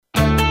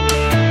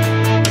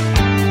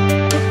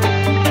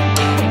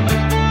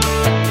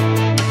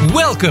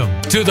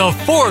Welcome to the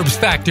Forbes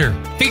Factor,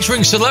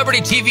 featuring celebrity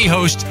TV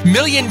host,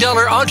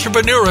 million-dollar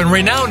entrepreneur, and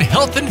renowned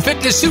health and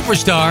fitness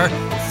superstar,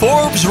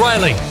 Forbes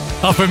Riley.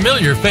 A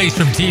familiar face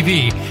from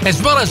TV,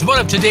 as well as one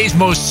of today's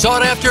most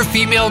sought-after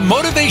female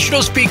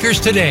motivational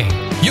speakers today.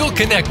 You'll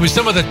connect with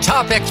some of the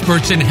top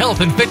experts in health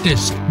and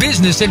fitness,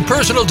 business and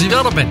personal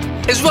development,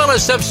 as well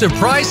as some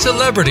surprise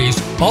celebrities,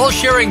 all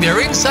sharing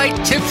their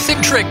insight, tips,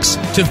 and tricks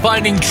to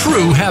finding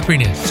true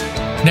happiness.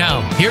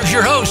 Now, here's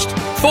your host,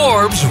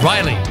 Forbes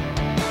Riley.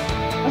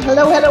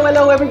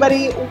 Hello,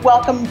 everybody.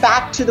 Welcome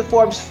back to the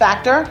Forbes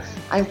Factor.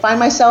 I find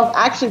myself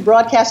actually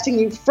broadcasting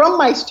you from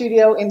my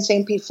studio in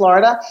St. Pete,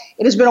 Florida.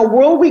 It has been a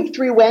World Week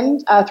 3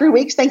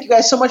 weeks. Thank you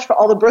guys so much for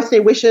all the birthday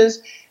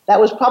wishes.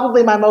 That was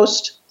probably my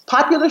most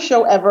popular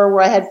show ever,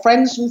 where I had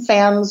friends and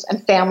fans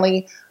and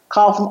family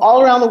call from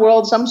all around the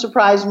world. Some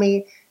surprised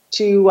me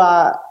to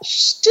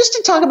just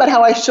to talk about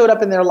how I showed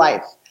up in their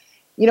life.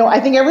 You know, I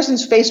think ever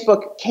since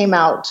Facebook came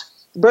out,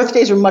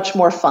 birthdays are much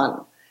more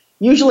fun.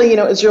 Usually, you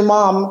know, it's your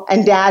mom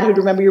and dad who'd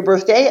remember your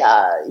birthday.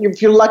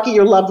 If you're lucky,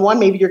 your loved one,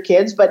 maybe your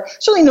kids, but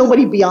certainly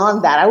nobody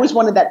beyond that. I always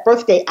wanted that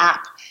birthday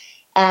app.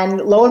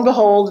 And lo and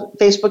behold,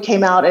 Facebook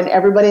came out and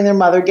everybody and their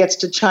mother gets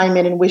to chime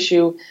in and wish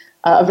you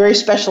a very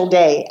special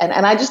day.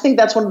 And I just think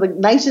that's one of the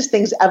nicest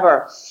things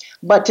ever.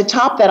 But to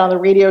top that on the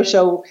radio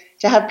show,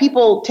 to have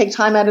people take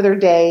time out of their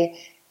day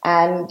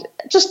and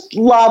just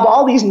lob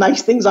all these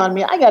nice things on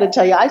me, I got to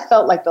tell you, I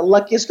felt like the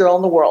luckiest girl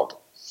in the world.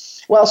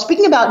 Well,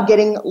 speaking about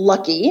getting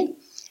lucky,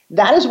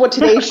 that is what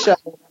today's show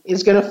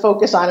is going to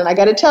focus on. And I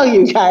got to tell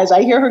you guys,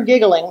 I hear her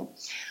giggling,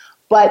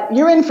 but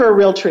you're in for a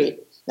real treat.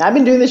 Now, I've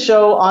been doing this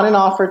show on and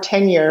off for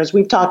 10 years.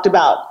 We've talked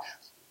about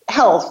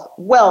health,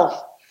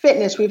 wealth,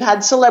 fitness. We've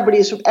had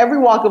celebrities from every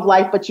walk of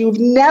life, but you've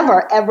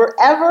never, ever,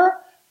 ever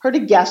heard a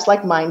guest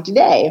like mine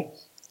today.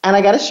 And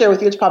I got to share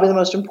with you, it's probably the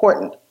most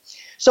important.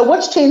 So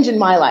what's changed in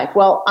my life?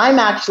 Well, I'm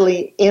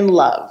actually in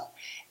love.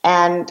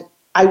 And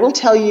I will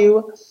tell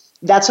you,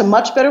 that's a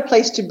much better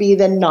place to be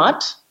than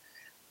not.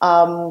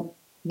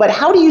 But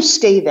how do you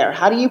stay there?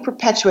 How do you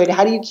perpetuate it?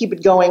 How do you keep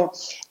it going?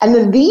 And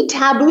then the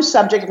taboo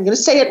subject, I'm going to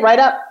say it right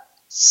up,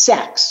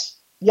 sex.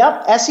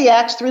 Yep,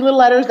 S-E-X, 3 little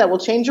letters that will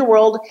change your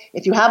world.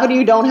 If you have it or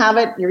you don't have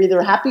it, you're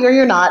either happy or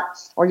you're not,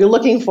 or you're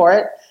looking for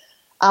it.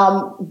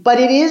 But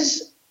it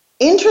is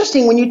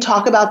interesting when you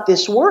talk about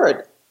this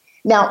word.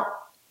 Now,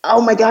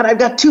 oh my God, I've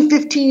got 2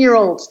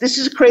 15-year-olds. This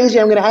is crazy.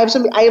 I have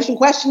some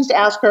questions to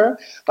ask her,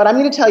 but I'm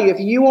going to tell you, if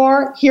you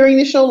are hearing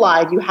the show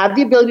live, you have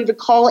the ability to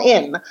call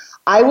in.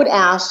 I would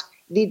ask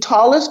the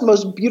tallest,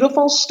 most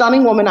beautiful,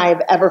 stunning woman I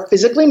have ever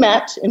physically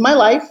met in my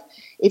life.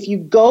 If you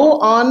go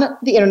on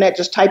the internet,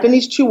 just type in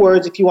these 2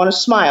 words if you want to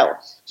smile.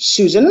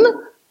 Susan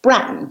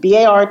Bratton,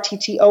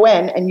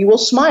 Bartton, and you will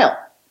smile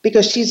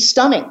because she's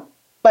stunning.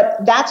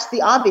 But that's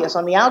the obvious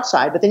on the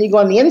outside. But then you go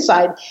on the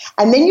inside,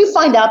 and then you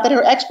find out that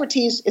her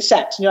expertise is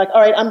sex. And you're like,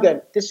 all right, I'm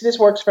good. This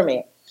works for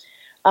me.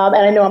 And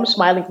I know I'm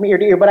smiling from ear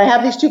to ear, but I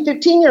have these 2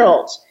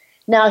 15-year-olds.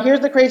 Now,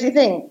 here's the crazy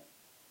thing.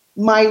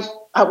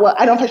 Well,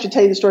 I don't know if I should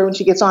tell you the story when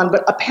she gets on,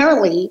 but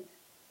apparently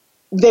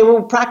they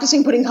were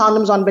practicing putting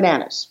condoms on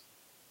bananas.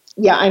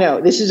 Yeah, I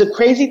know. This is a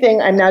crazy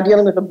thing. I'm now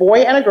dealing with a boy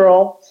and a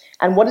girl,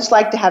 and what it's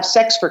like to have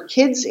sex for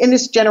kids in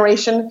this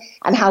generation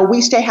and how we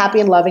stay happy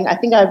and loving. I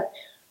think I've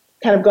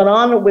kind of gone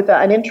on with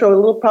an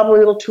intro probably a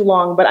little too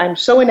long, but I'm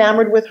so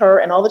enamored with her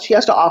and all that she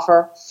has to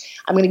offer.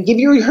 I'm going to give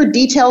you her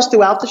details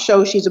throughout the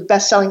show. She's a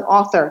best-selling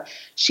author.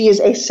 She is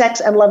a sex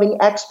and loving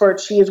expert.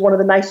 She is one of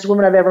the nicest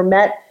women I've ever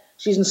met.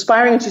 She's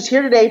inspiring, and she's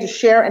here today to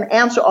share and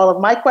answer all of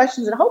my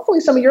questions and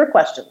hopefully some of your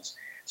questions.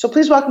 So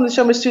please welcome to the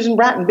show, Miss Susan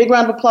Bratton. Big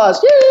round of applause.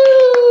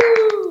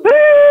 Woo!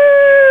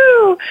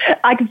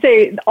 I can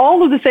say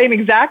all of the same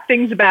exact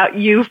things about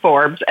you,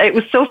 Forbes. It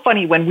was so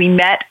funny when we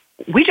met.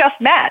 We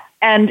just met,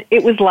 and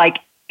it was like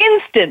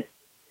instant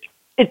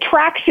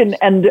attraction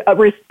and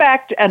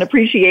respect and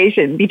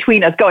appreciation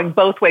between us going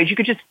both ways. You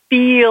could just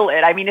feel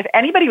it. I mean, if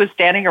anybody was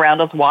standing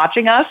around us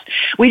watching us,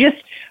 we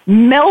just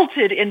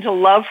melted into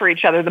love for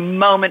each other the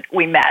moment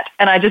we met.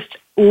 And I just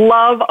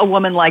love a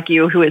woman like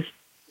you who is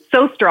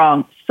so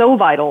strong, so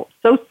vital,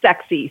 so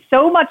sexy,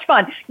 so much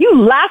fun. You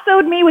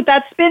lassoed me with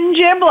that spin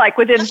gym, like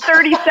within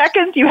 30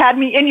 seconds, you had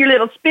me in your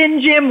little spin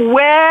gym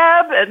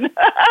web, and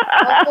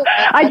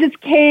I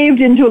just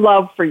caved into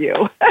love for you.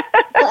 and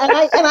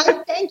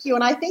I thank you,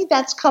 and I think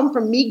that's come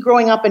from me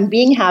growing up and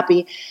being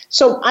happy.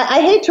 So I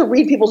hate to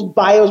read people's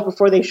bios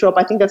before they show up.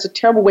 I think that's a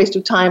terrible waste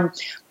of time.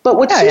 But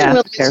what Susan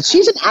really is,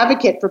 she's an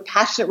advocate for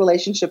passionate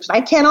relationships, and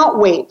I cannot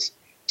wait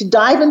to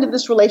dive into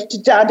this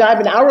dive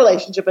into our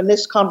relationship and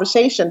this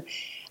conversation.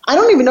 I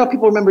don't even know if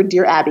people remember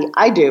Dear Abby.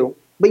 I do.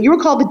 But you were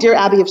called the Dear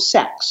Abby of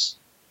Sex.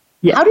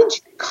 Yes. How did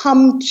you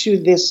come to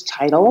this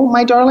title,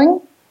 my darling?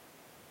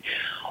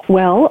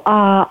 Well,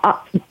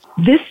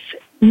 this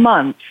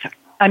month,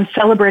 I'm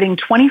celebrating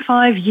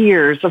 25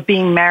 years of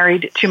being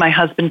married to my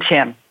husband,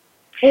 Tim.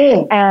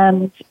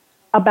 And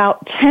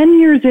about 10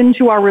 years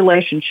into our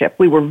relationship,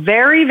 we were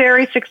very,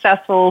 very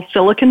successful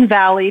Silicon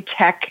Valley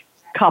tech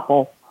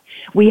couple.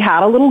 We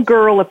had a little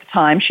girl at the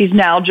time. She's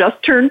now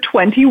just turned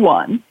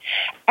 21.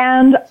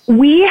 And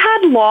we had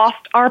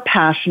lost our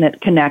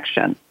passionate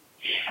connection.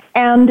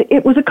 And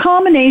it was a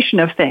combination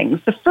of things.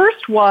 The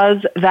first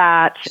was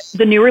that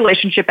the new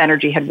relationship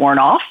energy had worn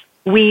off.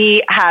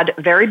 We had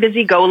very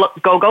busy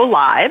go-go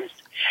lives.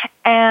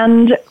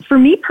 And for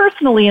me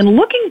personally, in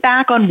looking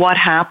back on what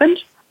happened,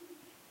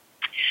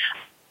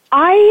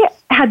 I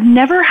had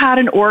never had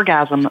an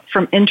orgasm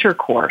from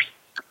intercourse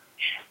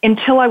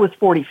until I was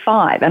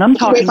 45. And I'm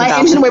talking about...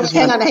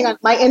 Hang on.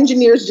 My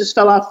engineers just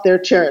fell off their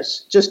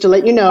chairs, just to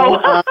let you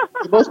know.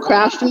 They both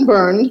crashed and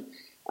burned.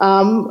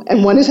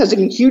 And one has a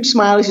huge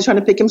smile. He's trying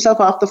to pick himself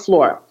off the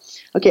floor.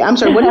 Okay, I'm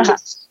sorry. What did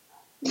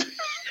you...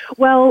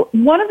 Well,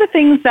 one of the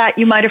things that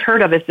you might have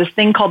heard of is this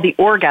thing called the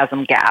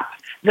orgasm gap.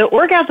 The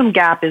orgasm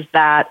gap is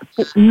that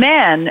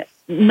men,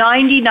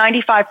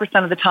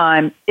 95% of the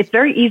time, it's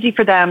very easy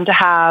for them to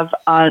have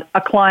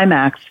a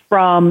climax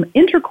from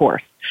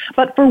intercourse.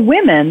 But for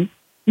women,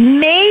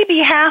 maybe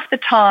half the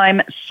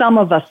time, some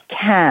of us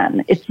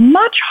can. It's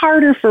much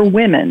harder for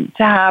women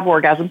to have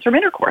orgasms from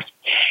intercourse.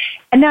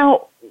 And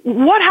now,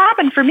 what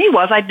happened for me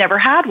was I'd never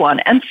had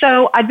one. And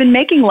so I'd been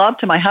making love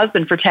to my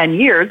husband for 10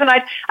 years, and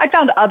I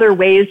found other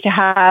ways to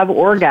have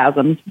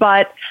orgasms,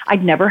 but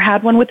I'd never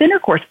had one with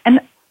intercourse. And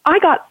I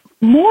got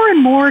more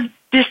and more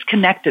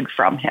disconnected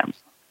from him.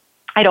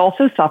 I'd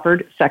also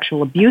suffered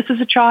sexual abuse as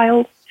a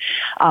child.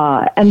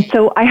 And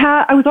so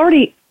I was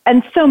already,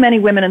 and so many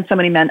women and so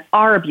many men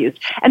are abused.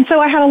 And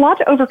so I had a lot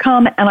to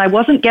overcome, and I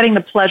wasn't getting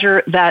the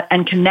pleasure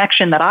and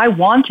connection that I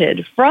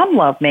wanted from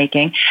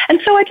lovemaking. And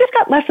so I just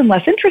got less and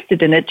less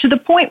interested in it, to the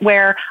point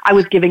where I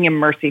was giving him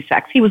mercy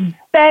sex. He was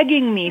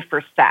begging me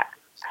for sex.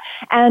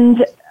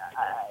 And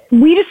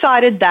we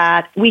decided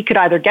that we could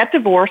either get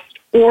divorced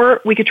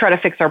or we could try to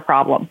fix our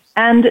problem.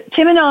 And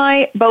Tim and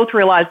I both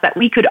realized that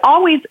we could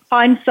always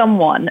find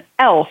someone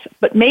else,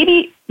 but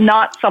maybe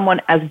not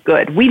someone as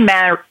good. We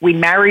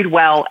married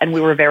well, and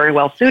we were very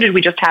well suited.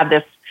 We just had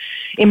this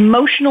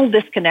emotional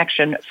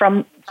disconnection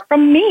from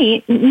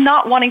me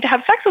not wanting to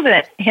have sex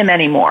with him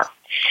anymore.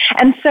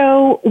 And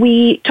so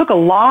we took a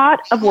lot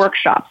of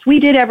workshops. We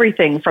did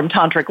everything from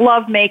tantric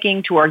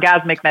lovemaking to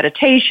orgasmic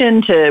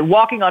meditation to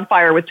walking on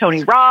fire with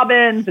Tony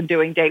Robbins and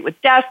doing Date with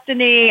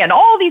Destiny and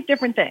all these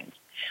different things.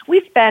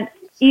 We spent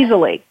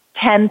easily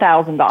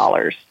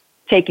 $10,000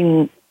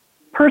 taking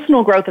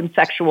personal growth and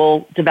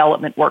sexual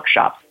development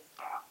workshops.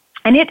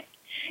 And it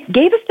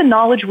gave us the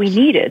knowledge we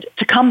needed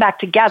to come back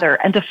together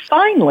and to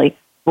finally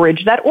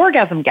bridge that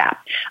orgasm gap.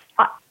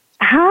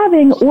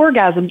 Having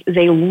orgasms is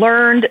a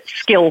learned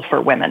skill for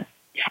women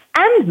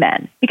and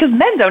men, because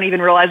men don't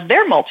even realize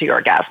they're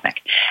multi-orgasmic.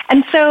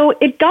 And so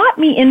it got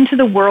me into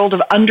the world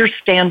of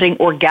understanding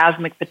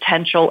orgasmic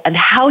potential and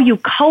how you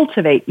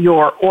cultivate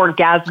your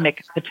orgasmic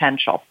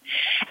potential.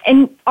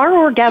 And our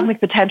orgasmic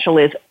potential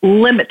is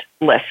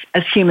limitless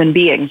as human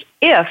beings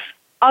if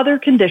other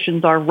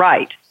conditions are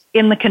right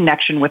in the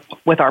connection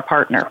with our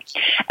partner.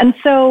 And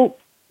so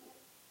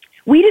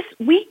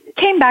we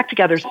came back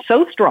together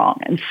so strong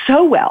and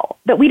so well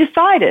that we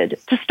decided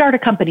to start a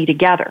company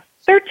together.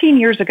 13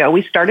 years ago,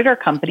 we started our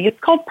company. It's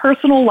called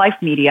Personal Life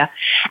Media,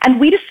 and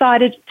we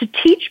decided to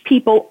teach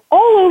people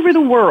all over the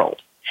world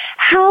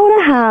how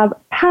to have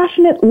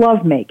passionate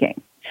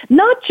lovemaking,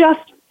 not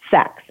just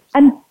sex,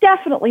 and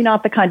definitely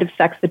not the kind of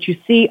sex that you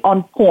see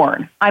on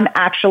porn. I'm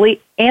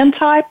actually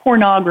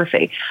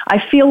anti-pornography.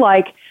 I feel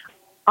like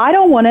I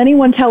don't want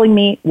anyone telling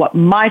me what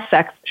my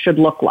sex should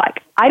look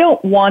like. I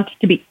don't want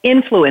to be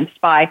influenced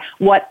by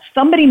what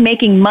somebody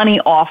making money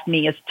off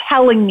me is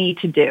telling me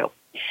to do.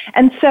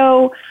 And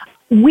so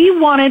we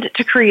wanted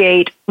to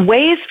create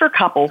ways for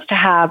couples to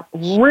have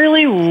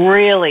really,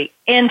 really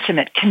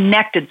intimate,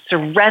 connected,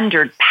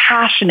 surrendered,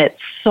 passionate,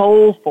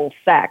 soulful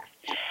sex.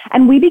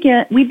 And we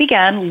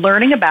began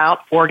learning about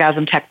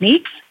orgasm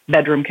techniques,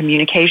 bedroom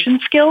communication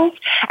skills,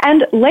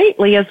 and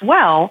lately as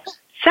well,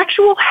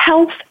 sexual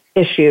health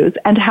issues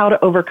and how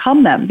to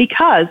overcome them,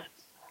 because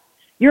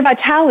your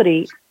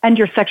vitality and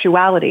your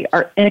sexuality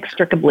are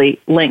inextricably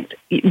linked.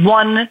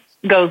 One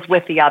goes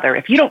with the other.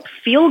 If you don't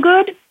feel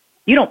good,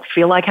 you don't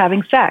feel like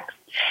having sex.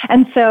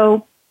 And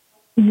so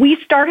we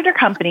started a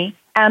company,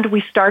 and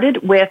we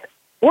started with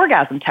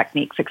orgasm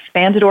techniques: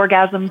 expanded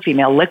orgasm,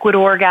 female liquid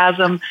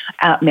orgasm,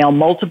 male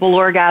multiple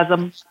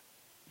orgasm,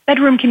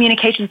 bedroom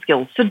communication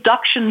skills,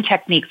 seduction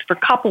techniques for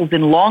couples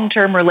in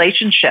long-term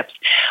relationships.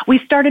 We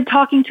started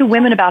talking to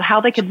women about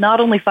how they could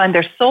not only find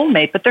their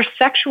soulmate, but their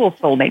sexual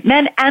soulmate,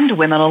 men and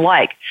women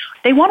alike.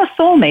 They want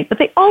a soulmate, but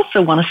they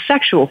also want a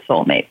sexual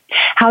soulmate.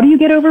 How do you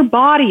get over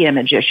body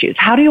image issues?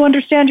 How do you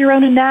understand your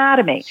own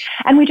anatomy?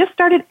 And we just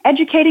started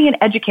educating and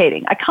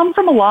educating. I come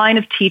from a line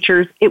of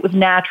teachers. It was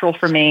natural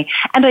for me.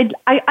 And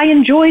I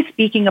enjoy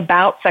speaking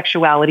about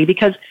sexuality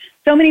because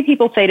so many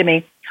people say to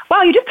me,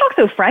 wow, you just talk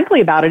so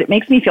frankly about it. It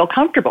makes me feel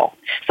comfortable.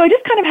 So I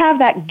just kind of have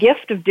that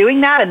gift of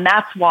doing that, and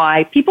that's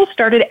why people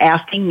started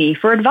asking me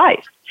for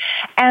advice.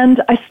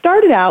 And I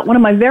started out, one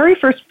of my very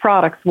first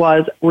products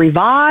was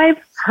Revive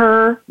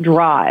Her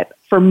Drive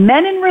for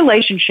men in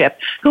relationship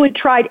who had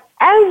tried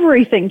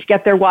everything to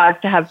get their wives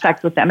to have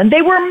sex with them. And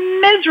they were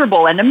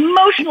miserable and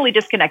emotionally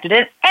disconnected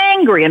and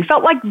angry and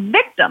felt like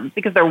victims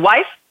because their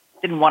wife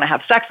didn't want to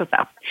have sex with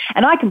them.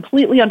 And I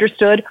completely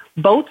understood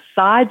both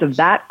sides of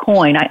that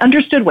coin. I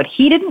understood what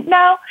he didn't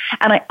know,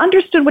 and I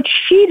understood what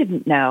she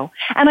didn't know,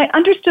 and I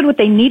understood what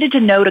they needed to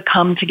know to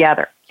come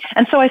together.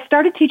 And so I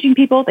started teaching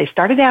people, they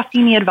started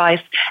asking me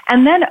advice,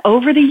 and then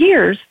over the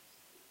years,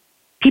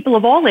 people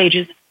of all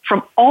ages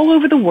from all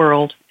over the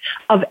world,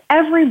 of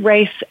every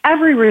race,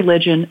 every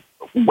religion,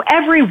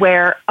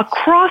 everywhere,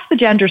 across the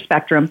gender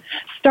spectrum,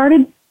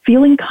 started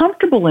feeling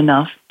comfortable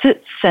enough to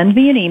send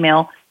me an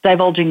email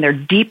divulging their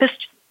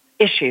deepest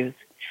issues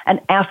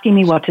and asking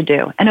me what to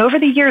do. And over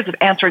the years of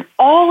answering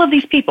all of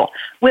these people,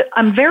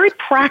 I'm very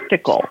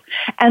practical,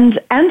 and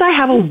I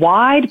have a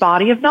wide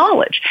body of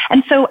knowledge.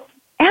 And so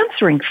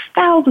answering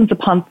thousands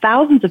upon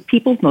thousands of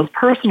people's most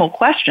personal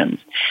questions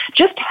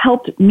just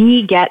helped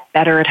me get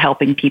better at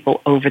helping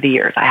people over the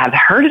years. I have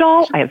heard it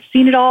all, I have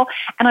seen it all,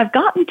 and I've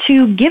gotten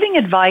to giving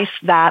advice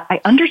that I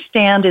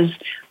understand is,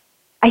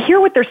 I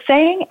hear what they're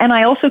saying, and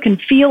I also can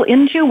feel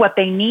into what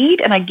they need,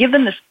 and I give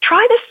them this,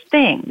 try this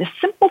thing, this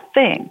simple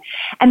thing,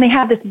 and they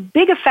have this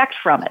big effect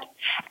from it.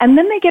 And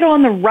then they get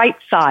on the right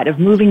side of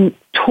moving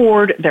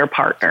toward their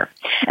partner.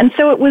 And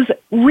so it was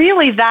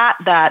really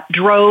that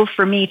drove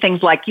for me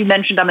things like, you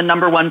mentioned I'm a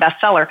 #1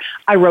 bestseller.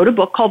 I wrote a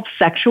book called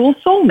Sexual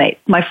Soulmates.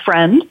 My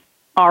friend,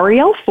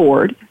 Arielle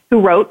Ford,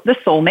 who wrote The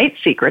Soulmate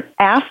Secret,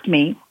 asked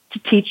me to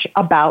teach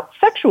about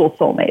sexual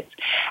soulmates.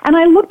 And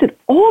I looked at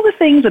all the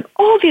things and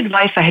all the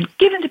advice I had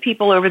given to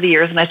people over the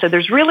years, and I said,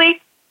 there's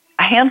really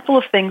a handful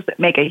of things that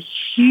make a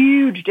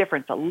huge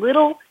difference, a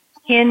little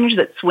hinge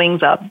that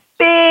swings a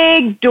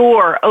big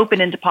door open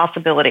into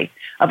possibility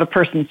of a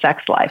person's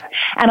sex life.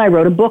 And I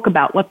wrote a book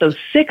about what those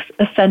 6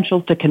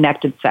 essentials to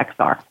connected sex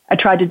are. I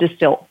tried to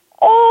distill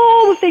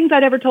all the things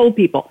I'd ever told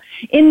people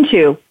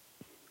into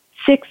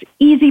 6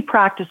 easy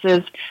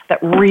practices that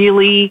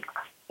really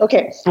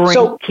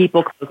bring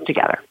people close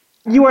together.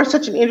 You are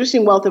such an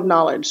interesting wealth of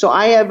knowledge. So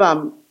I have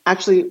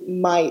actually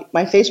my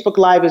Facebook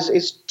Live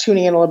is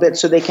tuning in a little bit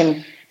so they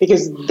can,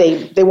 because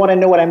they want to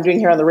know what I'm doing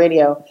here on the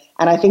radio.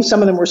 And I think some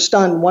of them were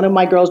stunned. One of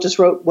my girls just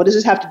wrote, "What does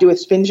this have to do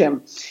with Spin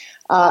Gym?"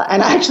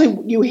 And actually,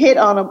 you hit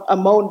on a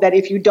mode that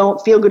if you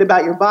don't feel good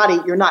about your body,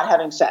 you're not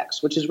having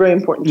sex, which is very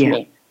important to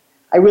me.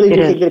 I really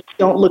do think that if you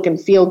don't look and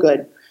feel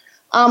good.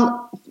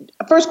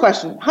 First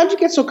question, how did you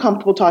get so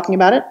comfortable talking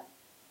about it?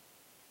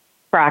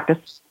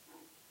 Practice.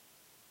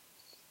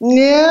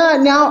 Yeah,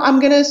 now I'm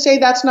going to say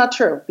that's not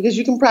true, because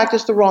you can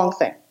practice the wrong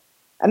thing.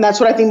 And that's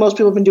what I think most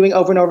people have been doing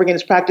over and over again,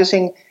 is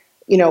practicing,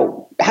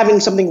 having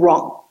something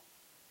wrong.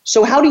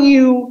 So how do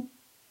you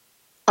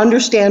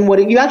understand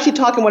you actually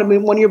talk in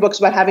one of your books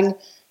about having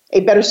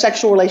a better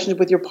sexual relationship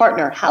with your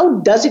partner. How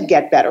does it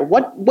get better?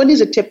 What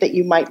is a tip that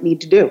you might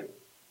need to do?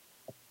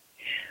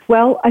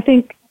 Well, I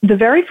think the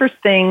very first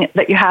thing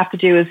that you have to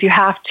do is you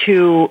have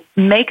to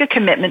make a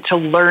commitment to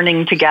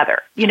learning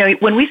together.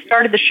 When we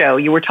started the show,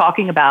 you were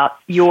talking about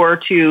your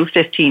 2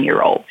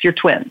 15-year-olds, your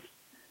twins.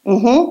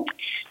 Mm-hmm.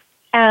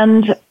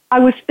 And I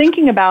was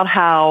thinking about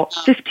how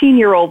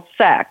 15-year-old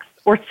sex,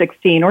 or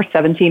 16 or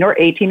 17 or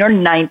 18 or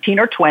 19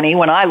 or 20,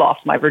 when I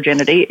lost my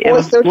virginity, it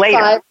was 35,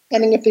 later.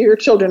 Depending if they're your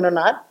children or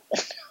not.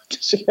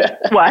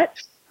 What?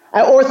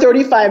 Or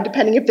 35,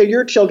 depending if they're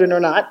your children or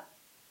not.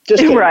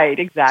 Right,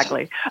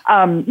 exactly.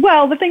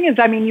 Well, the thing is,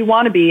 you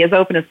want to be as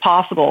open as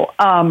possible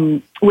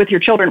with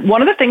your children.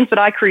 One of the things that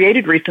I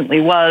created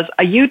recently was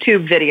a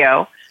YouTube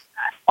video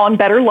on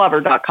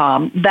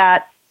betterlover.com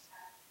that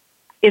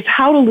is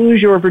how to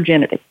lose your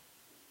virginity.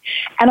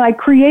 And I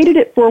created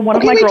it for one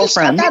of my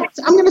girlfriends.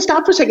 I'm going to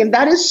stop for a second.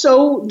 That is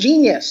so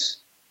genius.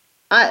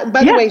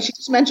 By the way, she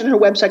just mentioned her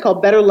website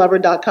called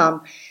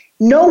betterlover.com.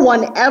 No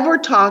one ever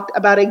talked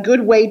about a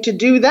good way to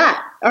do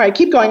that. All right,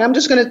 keep going. I'm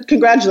just going to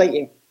congratulate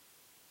you.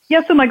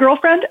 Yeah, so my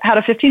girlfriend had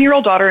a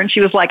 15-year-old daughter, and she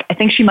was like, I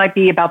think she might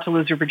be about to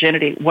lose her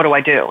virginity. What do I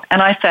do?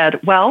 And I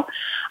said, well,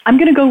 I'm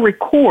going to go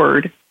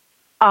record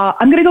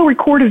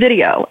a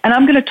video, and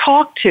I'm going to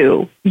talk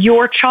to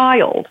your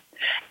child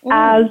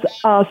as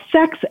a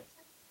sex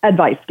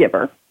advice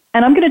giver.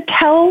 And I'm going to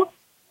tell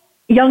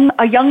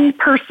a young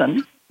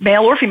person,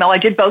 male or female, I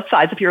did both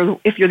sides, if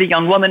you're the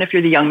young woman, if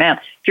you're the young man,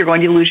 if you're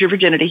going to lose your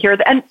virginity here.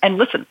 And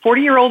listen,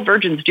 40-year-old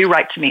virgins do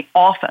write to me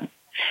often.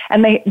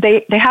 And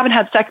they haven't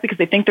had sex because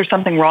they think there's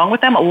something wrong with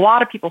them. A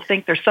lot of people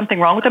think there's something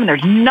wrong with them, and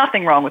there's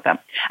nothing wrong with them.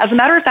 As a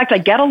matter of fact, I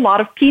get a lot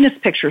of penis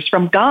pictures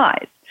from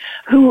guys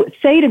who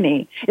say to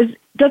me,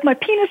 does my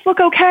penis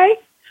look okay?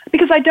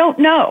 Because I don't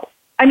know.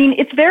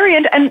 It's very,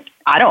 and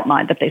I don't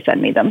mind that they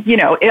send me them.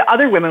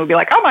 Other women would be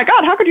like, oh my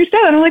God, how could you say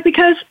that? And I'm like,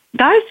 because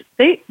guys,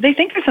 they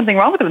think there's something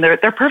wrong with them.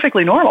 They're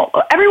perfectly normal.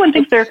 Everyone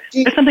thinks there's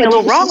something a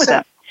little wrong with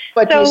them.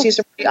 But do you see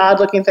some pretty odd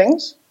looking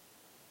things?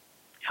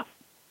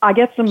 I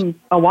get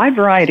a wide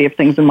variety of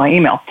things in my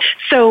email.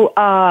 So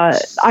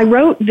I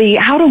wrote the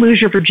How to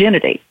Lose Your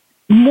Virginity,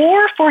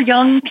 more for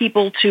young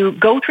people to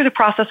go through the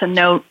process and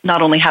know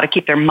not only how to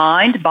keep their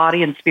mind,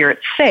 body, and spirit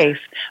safe,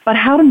 but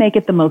how to make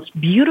it the most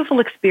beautiful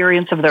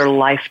experience of their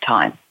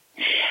lifetime.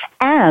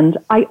 And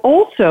I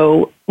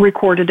also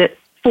recorded it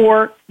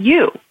for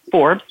you,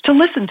 Forbes, to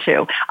listen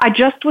to. I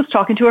just was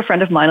talking to a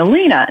friend of mine,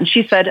 Alina, and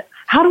she said,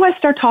 how do I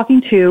start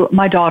talking to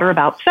my daughter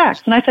about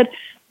sex? And I said,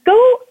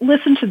 go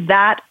listen to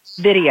that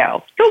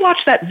video. Go watch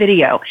that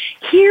video.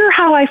 Hear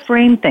how I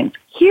frame things.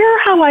 Hear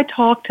how I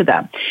talk to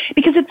them.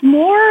 Because it's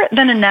more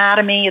than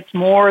anatomy. It's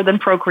more than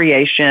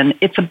procreation.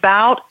 It's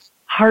about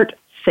heart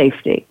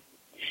safety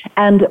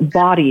and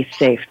body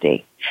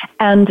safety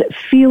and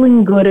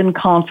feeling good and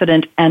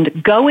confident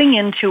and going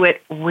into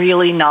it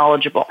really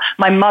knowledgeable.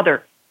 My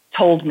mother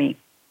told me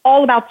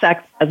all about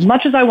sex as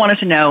much as I wanted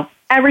to know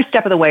every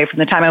step of the way from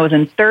the time I was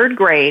in third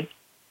grade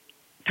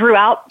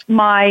throughout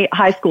my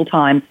high school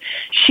times.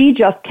 She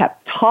just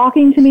kept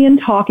talking to me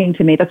and talking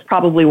to me. That's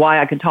probably why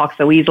I can talk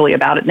so easily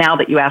about it now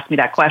that you asked me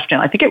that question.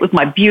 I think it was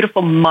my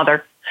beautiful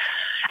mother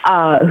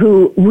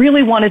who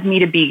really wanted me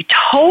to be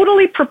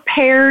totally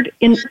prepared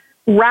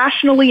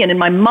rationally and in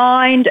my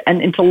mind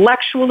and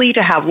intellectually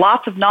to have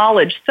lots of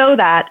knowledge so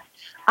that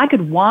I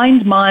could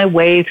wind my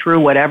way through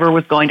whatever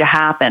was going to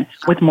happen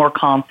with more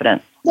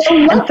confidence.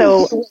 Well, and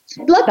so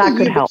that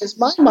could help. Because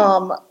my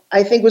mom,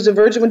 I think, was a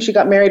virgin when she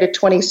got married at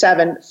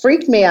 27,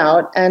 freaked me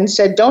out and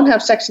said, don't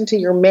have sex until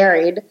you're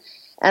married.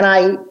 And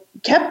I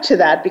kept to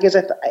that because,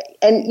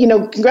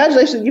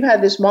 congratulations, you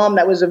had this mom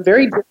that was a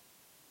very good.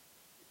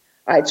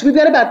 All right, so we've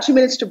got about 2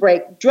 minutes to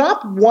break.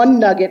 Drop one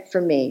nugget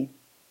for me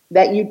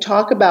that you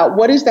talk about.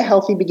 What is the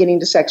healthy beginning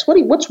to sex?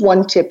 What's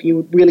one tip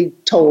you really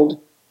told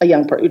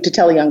to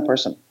tell a young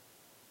person?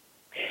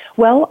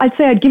 Well, I'd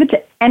say I'd give it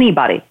to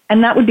anybody,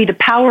 and that would be the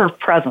power of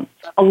presence.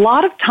 A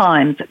lot of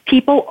times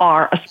people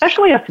are,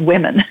 especially us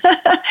women,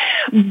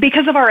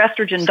 because of our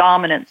estrogen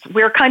dominance,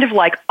 we're kind of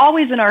like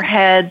always in our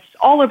heads,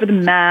 all over the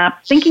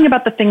map, thinking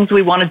about the things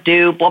we want to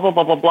do, blah, blah,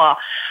 blah, blah, blah.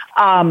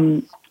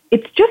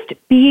 It's just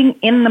being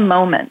in the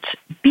moment,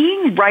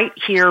 being right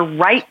here,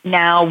 right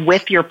now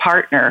with your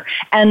partner,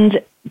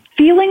 and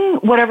feeling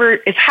whatever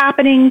is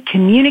happening,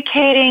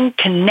 communicating,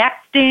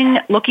 connecting,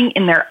 looking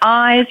in their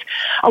eyes.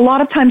 A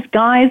lot of times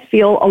guys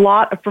feel a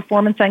lot of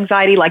performance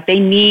anxiety, like they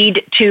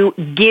need to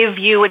give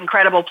you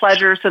incredible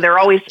pleasure, so they're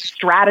always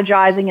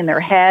strategizing in their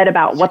head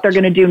about what they're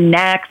going to do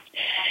next,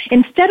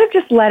 instead of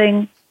just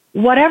letting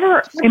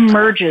whatever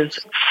emerges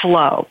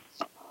flow.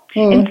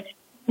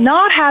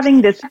 Not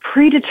having this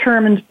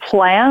predetermined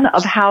plan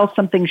of how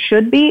something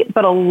should be,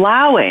 but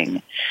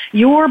allowing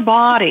your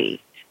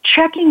body,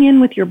 checking in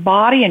with your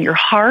body and your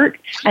heart,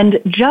 and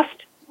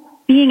just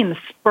being in the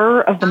spur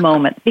of the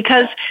moment.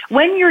 Because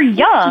when you're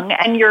young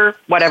and you're,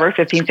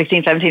 15,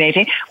 16, 17,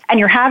 18, and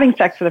you're having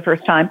sex for the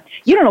first time,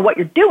 you don't know what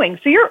you're doing,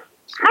 so you're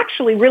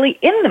actually really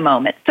in the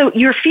moment. So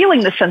you're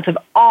feeling the sense of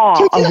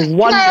awe, of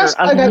wonder,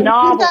 of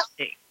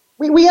novelty.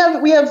 We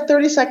have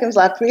 30 seconds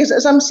left, because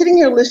as I'm sitting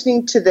here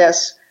listening to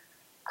this,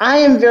 I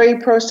am very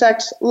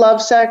pro-sex,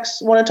 love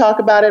sex, want to talk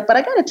about it, but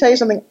I got to tell you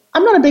something.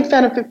 I'm not a big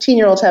fan of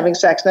 15-year-olds having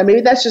sex. Now,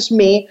 maybe that's just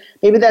me.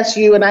 Maybe that's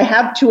you, and I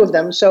have two of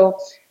them. So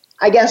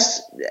I guess,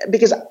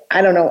 because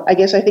I don't know, I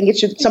think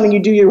it's something you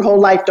do your whole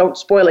life. Don't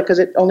spoil it because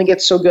it only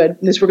gets so good.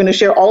 And we're going to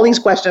share all these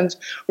questions.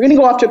 We're going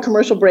to go off to a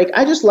commercial break.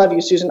 I just love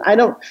you, Susan. I'm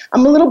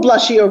a little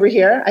blushy over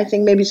here. I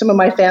think maybe some of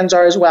my fans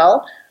are as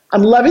well.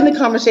 I'm loving the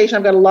conversation.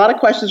 I've got a lot of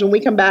questions when we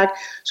come back.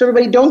 So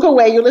everybody, don't go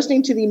away. You're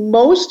listening to the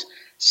most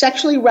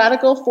sexually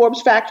radical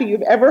Forbes Factor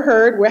you've ever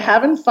heard. We're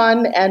having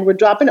fun and we're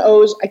dropping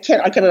O's. I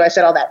can't believe I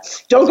said all that.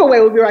 Don't go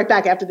away. We'll be right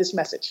back after this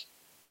message.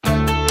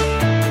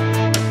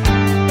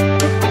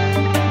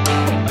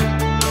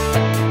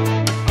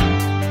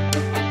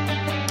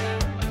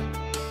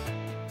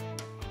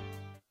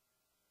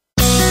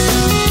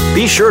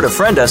 Be sure to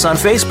friend us on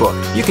Facebook.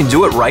 You can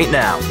do it right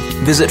now.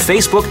 Visit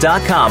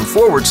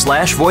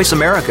facebook.com/Voice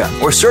America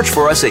or search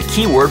for us at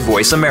keyword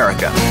Voice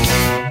America.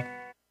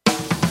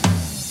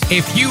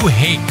 If you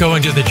hate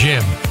going to the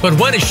gym, but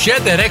want to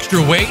shed that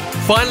extra weight,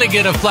 finally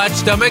get a flat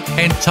stomach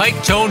and tight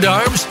toned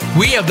arms,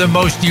 we have the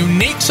most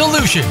unique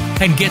solution.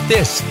 And get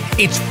this,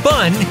 it's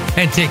fun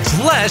and takes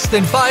less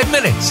than 5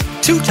 minutes,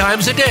 2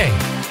 times a day.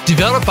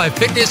 Developed by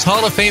Fitness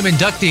Hall of Fame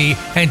inductee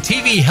and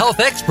TV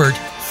health expert,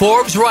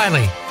 Forbes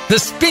Riley. The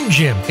Spin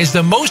Gym is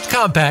the most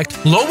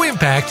compact,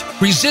 low-impact,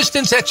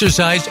 resistance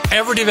exercise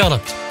ever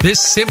developed. This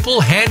simple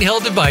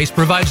handheld device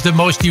provides the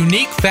most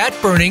unique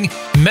fat-burning,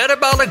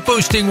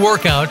 metabolic-boosting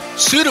workout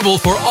suitable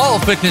for all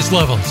fitness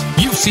levels.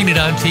 You've seen it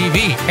on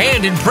TV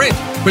and in print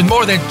with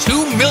more than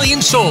 2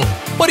 million sold.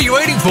 What are you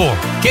waiting for?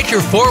 Get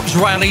your Forbes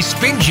Riley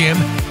Spin Gym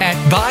at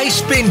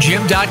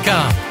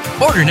buyspingym.com.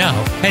 Order now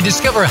and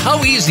discover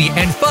how easy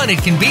and fun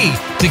it can be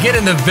to get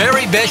in the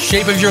very best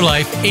shape of your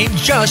life in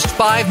just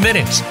 5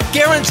 minutes.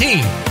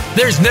 Guaranteed.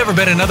 There's never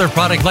been another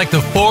product like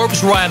the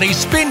Forbes Riley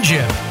Spin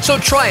Gym. So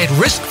try it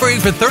risk-free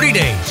for 30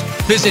 days.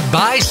 Visit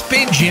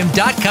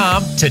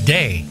buyspingym.com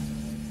today.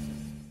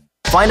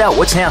 Find out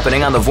what's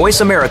happening on the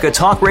Voice America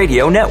Talk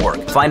Radio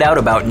Network. Find out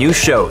about new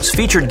shows,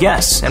 featured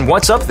guests, and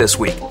what's up this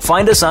week.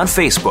 Find us on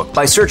Facebook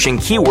by searching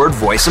keyword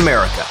Voice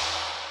America.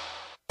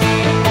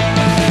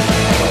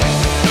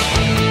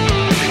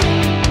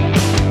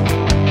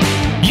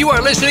 You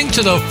are listening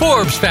to The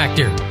Forbes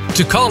Factor.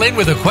 To call in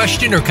with a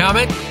question or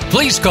comment,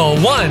 please call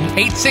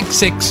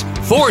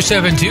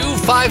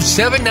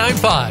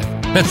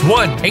 1-866-472-5795. That's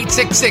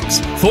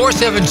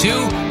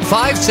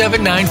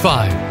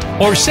 1-866-472-5795.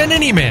 Or send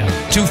an email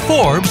to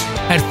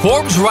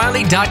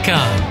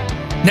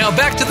Forbes@ForbesRiley.com. Now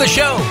back to the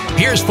show.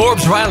 Here's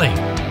Forbes Riley.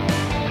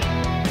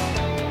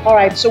 All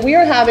right, so we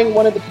are having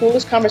one of the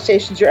coolest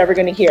conversations you're ever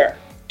going to hear.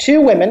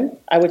 Two women,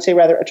 I would say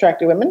rather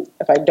attractive women,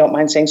 if I don't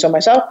mind saying so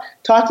myself,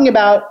 talking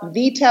about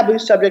the taboo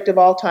subject of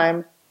all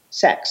time,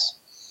 sex.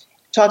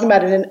 Talking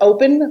about it in an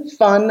open,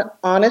 fun,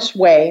 honest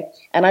way.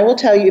 And I will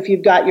tell you, if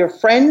you've got your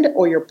friend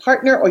or your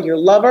partner or your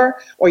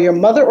lover or your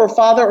mother or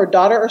father or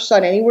daughter or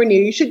son anywhere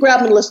near, you should grab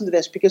them and listen to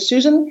this, because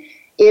Susan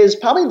is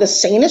probably the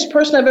sanest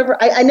person I've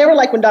ever... I never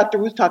liked when Dr.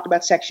 Ruth talked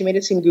about sex. She made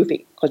it seem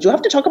goofy, because you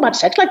have to talk about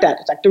sex like that.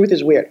 Dr. Ruth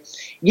is weird.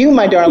 You,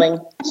 my darling,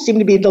 seem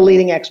to be the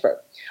leading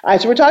expert. All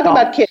right, so we're talking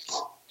about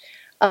kids.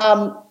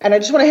 And I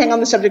just want to hang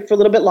on the subject for a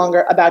little bit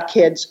longer about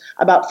kids,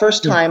 about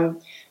first time.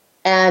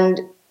 And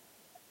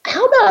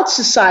how about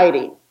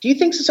society? Do you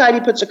think society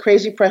puts a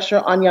crazy pressure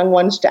on young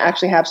ones to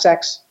actually have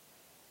sex?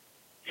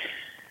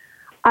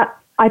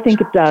 I think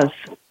it does.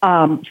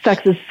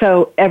 Sex is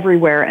so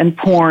everywhere, and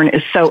porn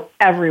is so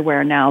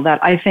everywhere now,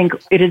 that I think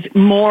it is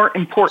more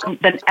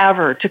important than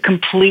ever to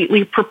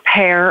completely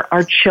prepare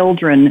our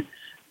children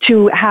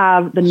to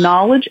have the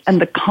knowledge and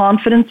the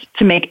confidence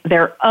to make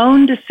their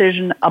own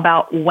decision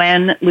about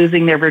when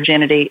losing their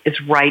virginity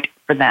is right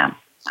for them.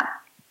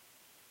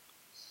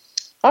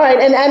 All right,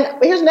 and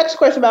here's the next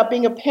question about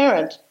being a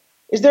parent.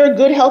 Is there a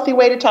good, healthy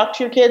way to talk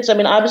to your kids? I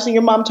mean, obviously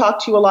your mom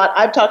talked to you a lot.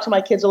 I've talked to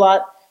my kids a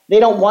lot. They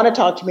don't want to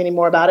talk to me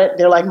anymore about it.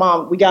 They're like,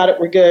 Mom, we got it,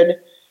 we're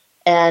good.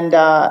 And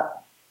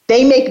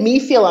they make me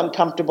feel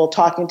uncomfortable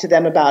talking to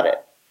them about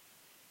it.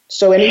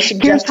 So any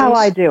suggestions? Here's how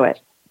I do it.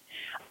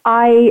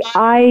 I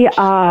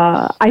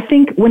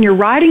think when you're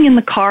riding in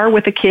the car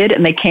with a kid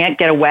and they can't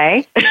get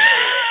away.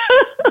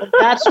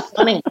 That's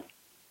funny.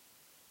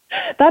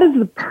 That is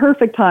the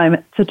perfect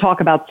time to talk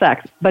about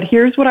sex. But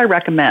here's what I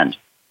recommend.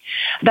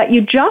 That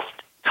you just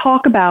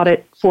talk about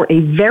it for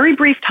a very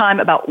brief time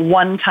about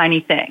one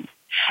tiny thing.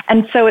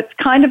 And so it's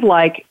kind of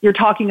like you're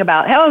talking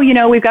about, oh,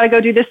 we've got to go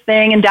do this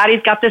thing, and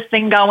Daddy's got this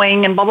thing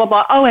going, and blah, blah,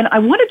 blah. Oh, and I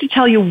wanted to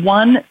tell you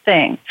one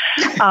thing.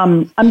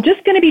 I'm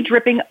just going to be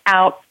dripping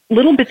out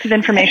little bits of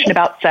information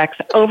about sex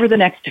over the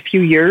next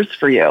few years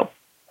for you.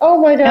 Oh,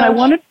 my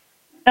gosh.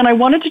 And I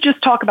wanted to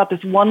just talk about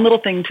this one little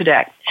thing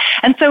today.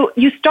 And so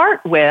you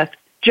start with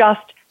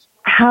just,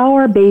 how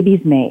are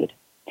babies made?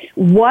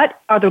 What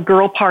are the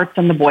girl parts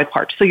and the boy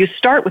parts? So you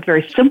start with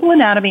very simple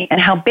anatomy and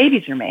how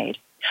babies are made.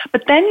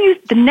 But then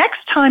the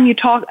next time you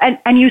talk,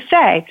 and you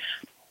say,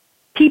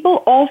 people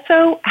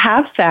also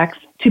have sex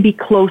to be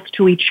close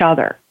to each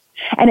other.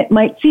 And it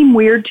might seem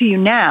weird to you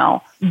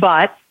now,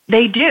 but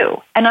they do.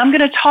 And I'm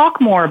going to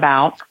talk more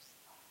about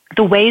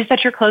the ways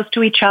that you're close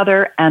to each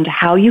other and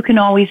how you can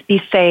always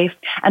be safe.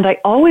 And I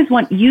always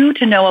want you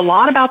to know a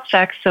lot about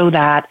sex so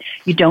that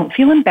you don't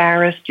feel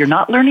embarrassed. You're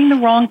not learning the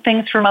wrong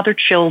things from other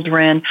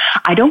children.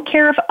 I don't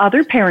care if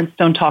other parents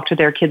don't talk to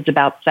their kids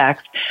about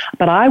sex,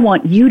 but I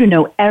want you to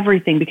know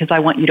everything, because I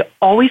want you to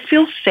always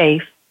feel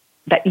safe,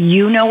 that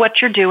you know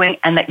what you're doing,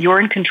 and that you're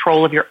in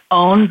control of your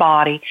own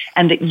body,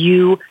 and that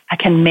you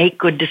can make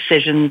good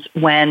decisions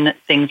when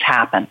things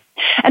happen.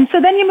 And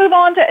so then you move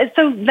on to,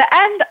 so the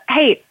end,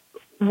 hey,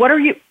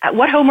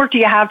 what homework do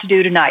you have to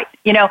do tonight?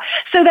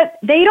 So that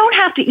they don't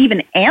have to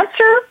even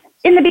answer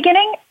in the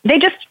beginning. They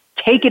just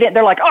take it in.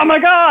 They're like, oh my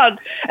God.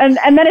 And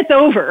then it's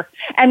over.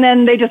 And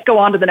then they just go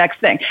on to the next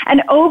thing.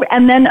 And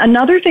then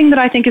another thing that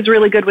I think is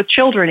really good with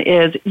children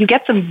is you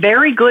get some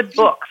very good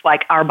books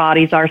like Our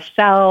Bodies,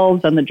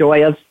 Ourselves and The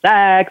Joy of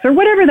Sex, or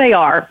whatever they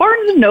are.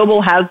 Barnes &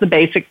 Noble has the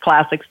basic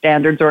classic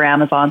standards, or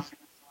Amazon.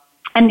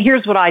 And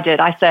here's what I did.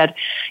 I said,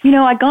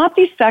 I got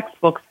these sex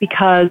books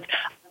because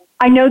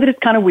I know that it's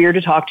kind of weird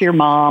to talk to your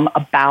mom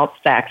about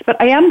sex, but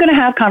I am going to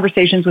have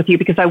conversations with you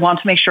because I want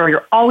to make sure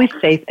you're always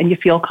safe and you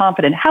feel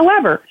confident.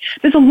 However,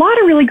 there's a lot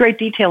of really great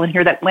detail in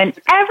here that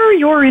whenever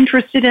you're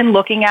interested in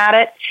looking at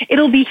it,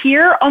 it'll be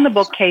here on the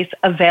bookcase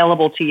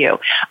available to you.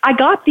 I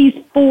got these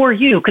for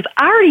you because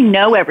I already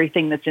know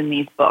everything that's in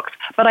these books,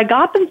 but I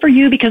got them for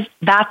you because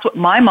that's what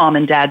my mom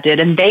and dad did,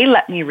 and they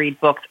let me read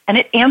books, and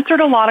it answered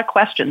a lot of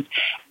questions.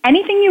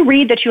 Anything you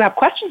read that you have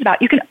questions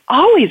about, you can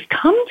always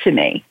come to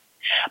me.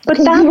 But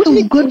that's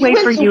a good way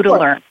for you to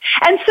learn.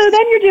 And so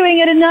then you're doing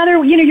it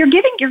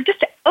you're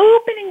just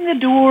opening the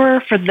door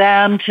for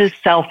them to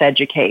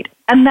self-educate.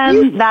 And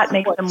then that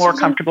makes them more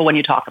comfortable when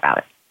you talk about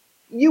it.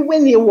 You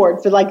win the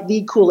award for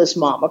the coolest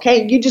mom,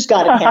 okay? You just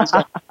got it, hands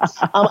down.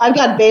 I've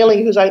got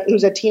Bailey,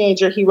 who's a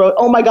teenager. He wrote,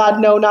 oh my God,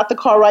 no, not the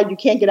car ride. You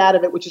can't get out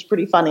of it, which is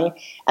pretty funny.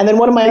 And then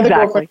one of my other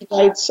girlfriends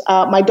writes,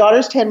 my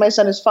daughter's 10, my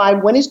son is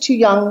 5. When is too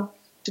young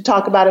to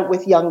talk about it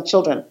with young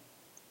children?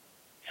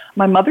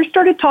 My mother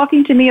started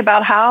talking to me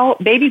about how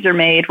babies are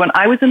made when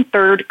I was in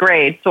 3rd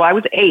grade, so I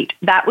was 8.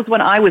 That was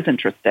when I was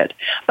interested.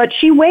 But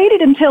she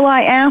waited until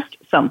I asked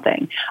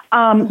something.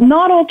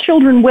 Not all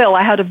children will.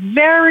 I had a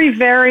very,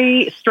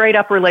 very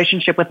straight-up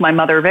relationship with my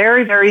mother,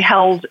 very, very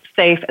held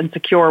safe and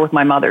secure with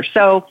my mother.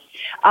 So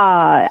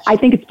I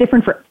think it's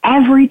different for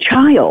every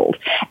child.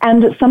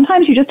 And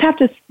sometimes you just have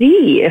to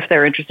see if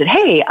they're interested.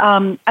 Hey,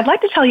 I'd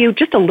like to tell you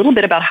just a little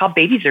bit about how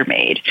babies are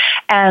made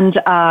and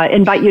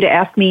invite you to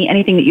ask me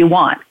anything that you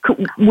want.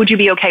 Would you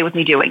be okay with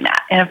me doing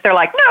that? And if they're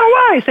like, no,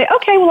 why? Say,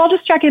 okay, well, I'll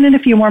just check in a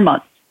few more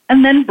months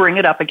and then bring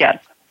it up again.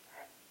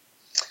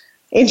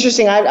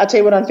 Interesting. I'll tell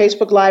you what, on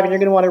Facebook Live, and you're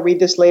going to want to read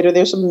this later,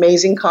 there's some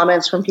amazing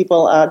comments from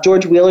people.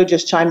 George Wheeler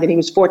just chimed in. He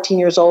was 14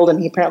 years old, and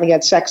he apparently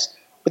had sex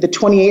with a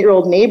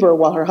 28-year-old neighbor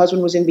while her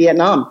husband was in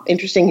Vietnam.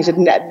 Interesting. He said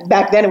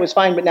back then it was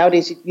fine, but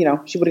nowadays,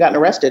 she would have gotten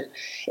arrested.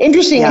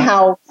 Interesting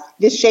how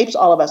this shapes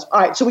all of us.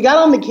 All right, so we got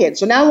on the kids.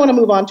 So now I want to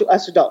move on to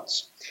us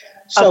adults.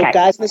 So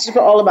guys, this is for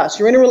all of us.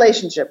 You're in a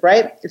relationship,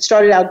 right? It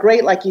started out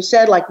great, like you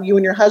said, like you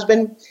and your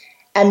husband,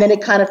 and then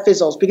it kind of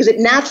fizzles because it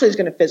naturally is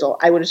going to fizzle,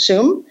 I would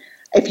assume,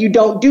 if you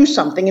don't do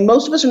something. And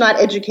most of us are not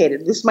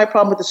educated. This is my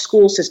problem with the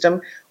school system.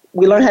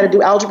 We learn how to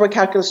do algebra,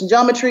 calculus, and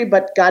geometry,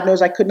 but God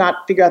knows I could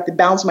not figure out the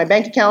balance of my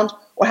bank account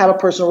or have a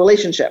personal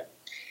relationship.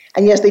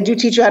 And yes, they do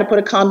teach you how to put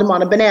a condom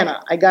on a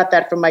banana. I got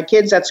that from my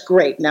kids. That's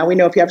great. Now we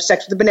know if you have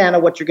sex with a banana,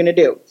 what you're going to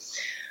do.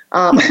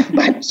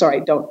 But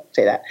sorry, don't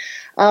say that.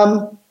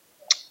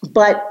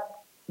 But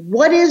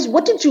what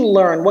did you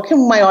learn? What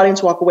can my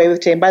audience walk away with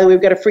today? And by the way,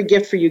 we've got a free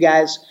gift for you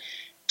guys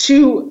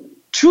to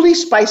truly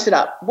spice it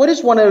up. What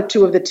is one or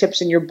two of the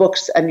tips in your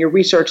books and your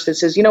research that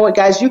says, you know what,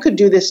 guys, you could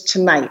do this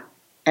tonight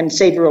and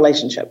save your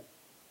relationship?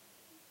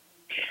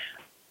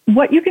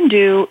 What you can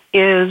do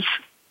is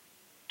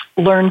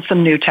learn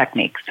some new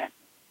techniques.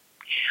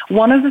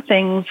 One of the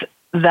things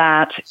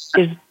that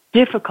is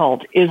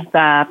difficult is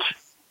that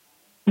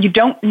you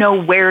don't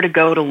know where to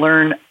go to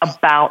learn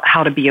about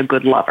how to be a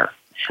good lover.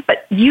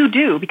 But you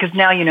do, because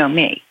now you know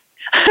me.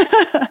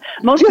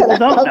 Most people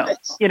don't know.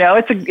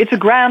 It's a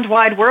grand,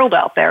 wide world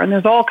out there, and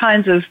there's all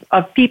kinds of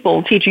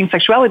people teaching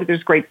sexuality.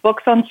 There's great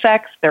books on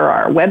sex. There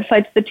are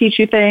websites that teach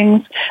you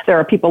things. There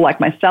are people like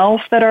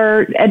myself that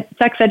are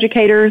sex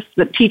educators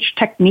that teach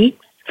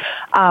techniques.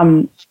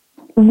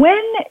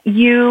 When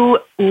you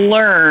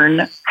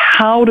learn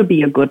how to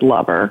be a good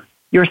lover,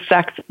 your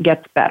sex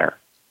gets better.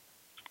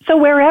 So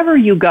wherever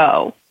you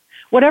go,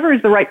 whatever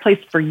is the right place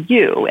for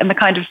you and the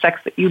kind of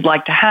sex that you'd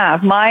like to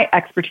have, my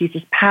expertise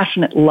is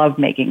passionate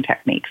lovemaking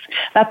techniques.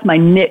 That's my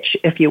niche,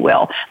 if you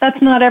will.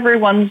 That's not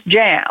everyone's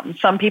jam.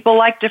 Some people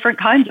like different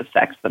kinds of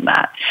sex than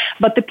that.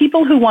 But the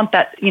people who want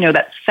that,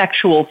 that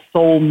sexual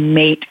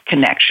soulmate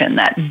connection,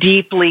 that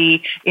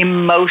deeply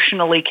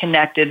emotionally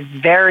connected,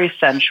 very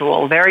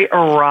sensual, very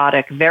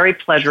erotic, very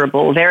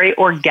pleasurable, very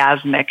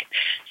orgasmic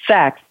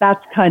sex,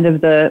 that's kind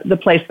of the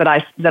place that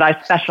I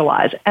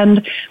specialize.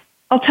 And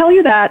I'll tell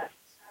you that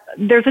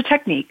there's a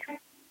technique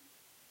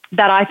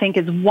that I think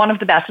is one of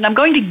the best, and I'm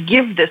going to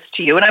give this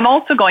to you, and I'm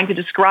also going to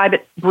describe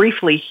it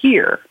briefly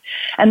here,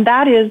 and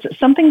that is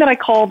something that I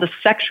call the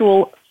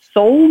sexual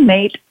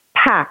soulmate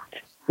pact,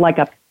 like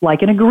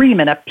an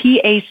agreement, a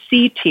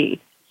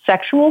PACT.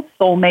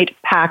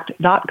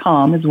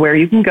 Sexualsoulmatepact.com is where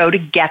you can go to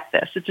get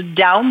this. It's a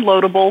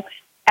downloadable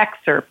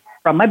excerpt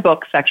from my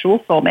book,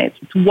 Sexual Soulmates.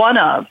 It's one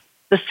of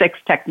the 6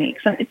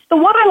 techniques, and it's the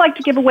one I like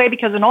to give away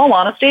because, in all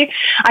honesty,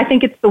 I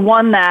think it's the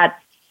one that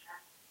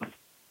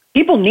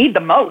people need the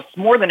most,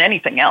 more than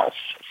anything else.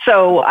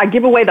 So I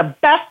give away the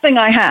best thing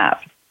I have.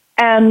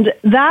 And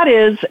that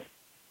is,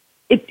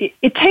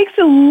 it takes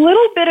a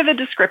little bit of a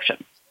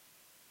description.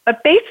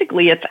 But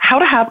basically, it's how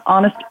to have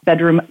honest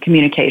bedroom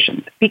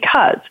communications.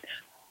 Because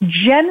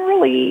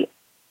generally,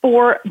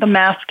 for the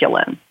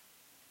masculine,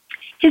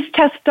 his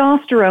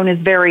testosterone is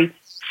very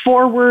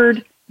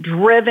forward,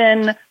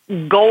 driven,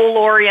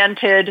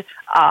 goal-oriented.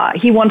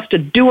 He wants to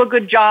do a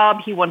good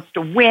job. He wants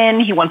to win.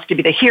 He wants to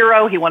be the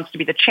hero. He wants to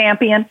be the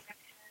champion.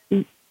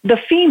 The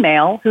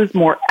female, who's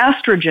more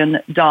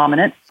estrogen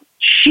dominant,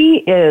 she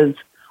is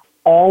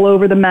all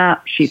over the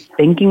map. She's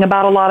thinking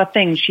about a lot of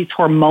things. She's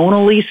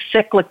hormonally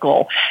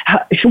cyclical.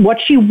 What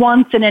she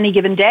wants in any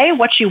given day,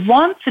 what she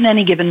wants in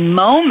any given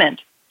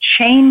moment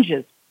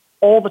changes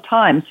all the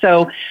time.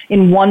 So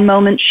in one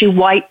moment, she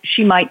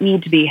might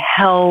need to be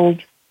held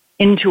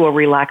into a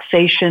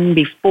relaxation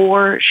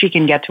before she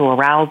can get to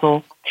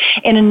arousal.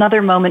 In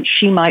another moment,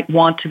 she might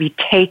want to be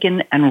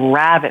taken and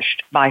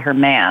ravished by her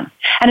man.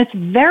 And it's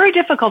very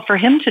difficult for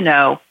him to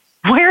know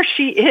where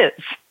she is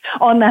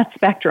on that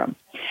spectrum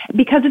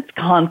because it's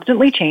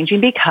constantly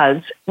changing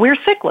because we're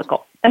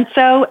cyclical. And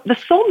so the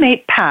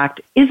Soulmate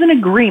Pact is an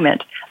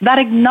agreement that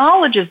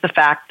acknowledges the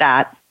fact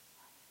that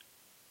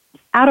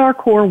at our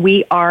core,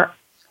 we are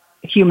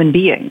human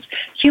beings.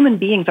 Human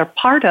beings are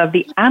part of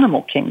the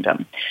animal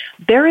kingdom.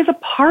 There is a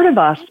part of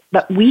us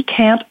that we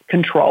can't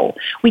control.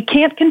 We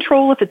can't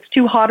control if it's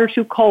too hot or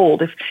too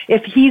cold,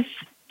 if he's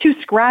too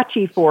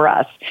scratchy for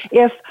us,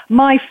 if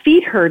my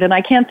feet hurt and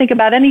I can't think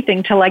about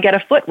anything till I get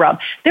a foot rub.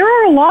 There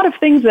are a lot of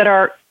things that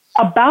are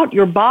about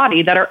your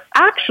body that are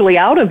actually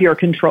out of your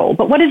control.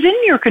 But what is in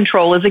your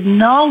control is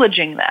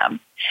acknowledging them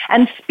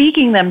and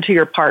speaking them to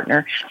your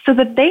partner so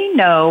that they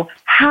know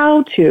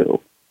how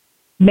to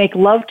make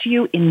love to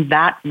you in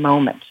that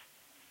moment.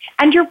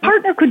 And your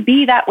partner could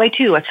be that way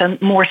too, a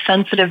more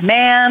sensitive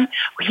man.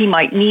 He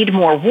might need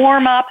more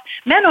warm-up.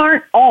 Men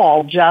aren't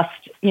all just,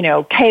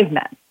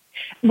 cavemen.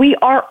 We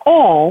are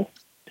all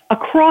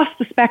across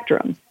the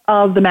spectrum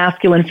of the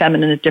masculine,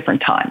 feminine at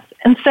different times.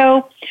 And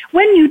so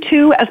when you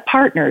two as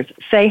partners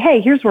say, hey,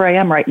 here's where I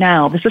am right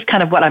now, this is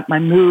kind of what my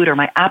mood or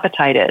my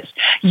appetite is,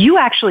 you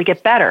actually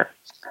get better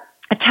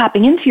at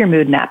tapping into your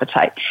mood and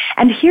appetite.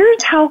 And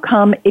here's how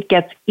come it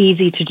gets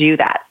easy to do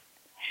that.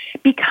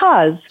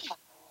 Because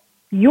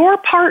your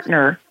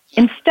partner,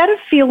 instead of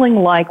feeling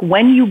like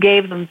when you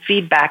gave them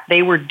feedback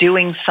they were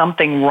doing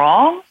something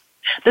wrong,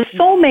 the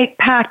soulmate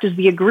pact is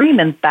the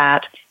agreement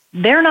that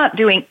they're not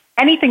doing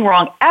anything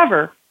wrong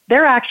ever.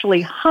 They're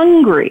actually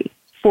hungry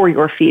for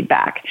your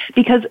feedback.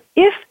 Because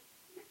if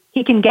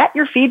he can get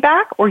your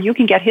feedback or you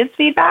can get his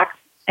feedback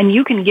and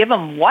you can give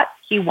him what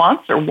he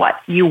wants or what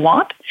you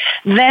want,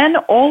 then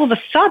all of a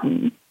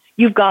sudden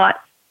you've got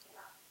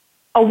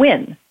a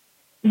win.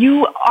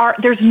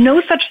 There's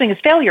no such thing as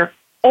failure.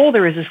 All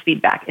there is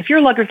feedback. If your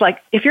lover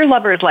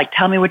is like,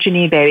 tell me what you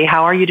need, baby.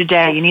 How are you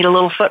today? You need a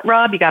little foot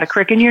rub? You got a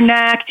crick in your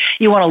neck?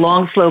 You want a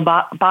long, slow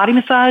body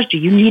massage? Do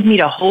you need me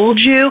to hold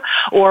you?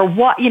 Or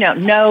what?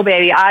 No,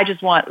 baby, I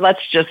just want,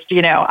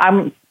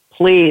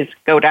 please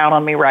go down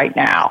on me right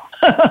now.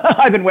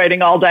 I've been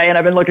waiting all day and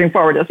I've been looking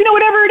forward to this.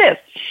 Whatever it is.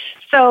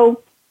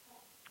 So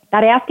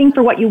that asking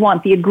for what you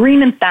want, the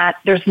agreement that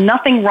there's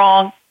nothing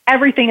wrong,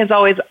 everything is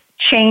always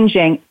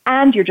changing,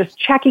 and you're just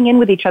checking in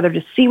with each other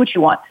to see what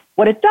you want.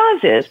 What it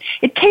does is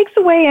it takes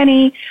away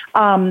any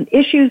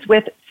issues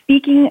with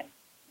speaking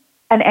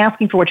and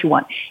asking for what you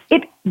want.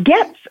 It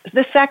makes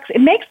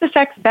the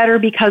sex better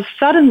because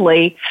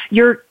suddenly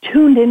you're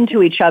tuned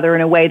into each other in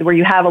a way where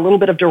you have a little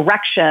bit of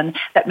direction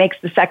that makes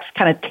the sex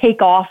kind of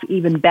take off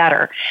even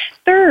better.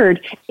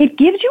 Third, it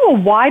gives you a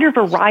wider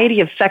variety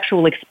of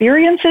sexual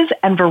experiences,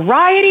 and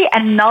variety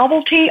and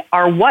novelty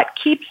are what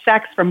keeps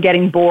sex from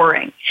getting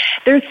boring.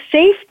 There's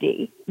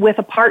safety with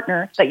a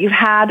partner that you've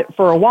had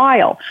for a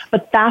while,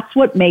 but that's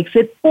what makes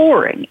it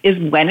boring, is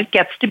when it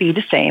gets to be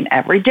the same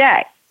every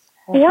day.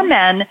 For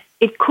men,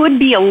 it could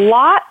be a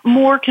lot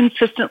more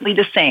consistently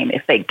the same.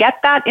 If they get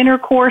that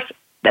intercourse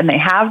and they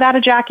have that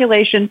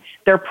ejaculation,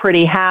 they're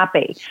pretty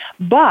happy.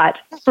 But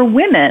for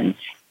women,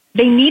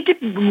 they need to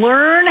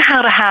learn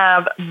how to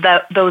have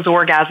those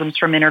orgasms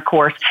from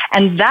intercourse,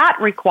 and that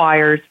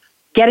requires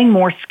getting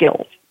more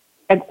skills,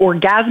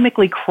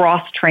 orgasmically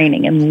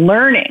cross-training and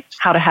learning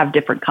how to have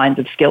different kinds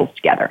of skills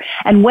together.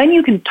 And when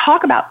you can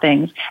talk about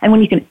things and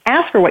when you can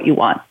ask for what you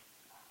want,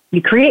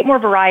 you create more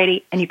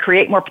variety and you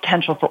create more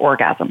potential for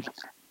orgasm.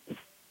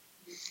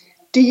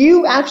 Do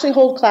you actually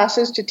hold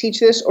classes to teach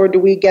this, or do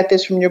we get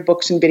this from your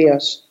books and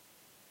videos?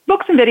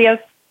 Books and videos.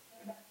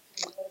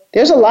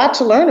 There's a lot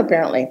to learn,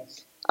 apparently.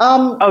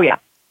 Oh, yeah.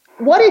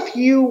 What if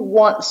you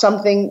want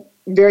something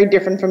very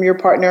different from your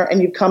partner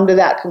and you come to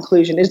that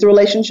conclusion? Is the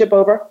relationship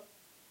over?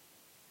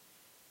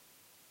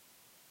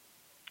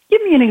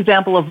 Give me an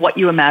example of what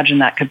you imagine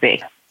that could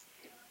be.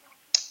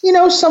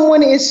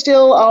 Someone is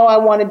still, I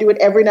want to do it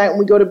every night when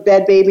we go to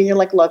bed, baby. And you're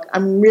like, look,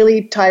 I'm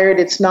really tired.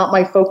 It's not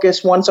my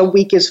focus. Once a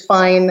week is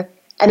fine.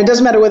 And it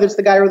doesn't matter whether it's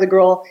the guy or the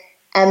girl.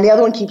 And the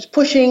other one keeps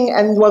pushing.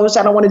 And whether it's,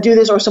 I don't want to do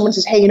this. Or someone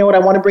says, hey, you know what? I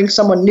want to bring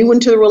someone new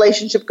into the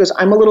relationship because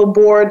I'm a little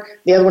bored.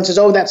 The other one says,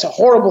 oh, that's a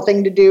horrible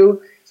thing to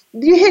do.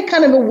 You hit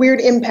kind of a weird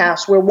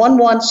impasse where one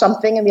wants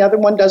something and the other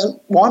one doesn't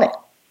want it.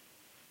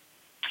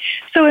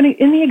 So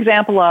in the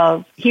example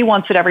of he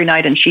wants it every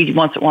night and she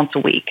wants it once a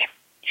week.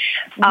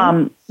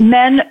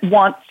 Men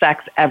want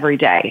sex every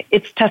day.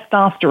 It's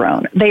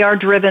testosterone. They are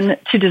driven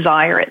to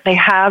desire it. They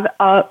have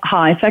a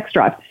high sex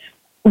drive.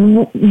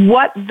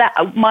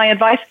 My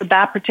advice for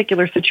that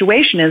particular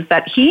situation is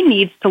that he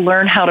needs to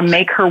learn how to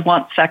make her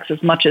want sex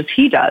as much as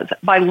he does.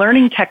 By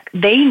learning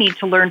they need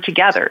to learn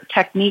together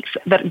techniques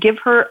that give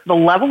her the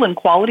level and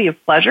quality of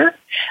pleasure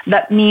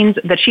that means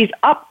that she's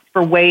up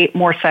for way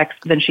more sex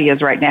than she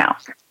is right now.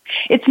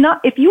 It's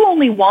not, if you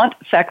only want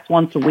sex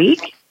once a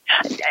week,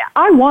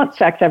 I want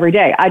sex every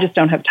day. I just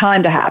don't have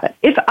time to have it.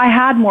 If I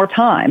had more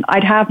time,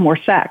 I'd have more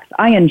sex.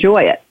 I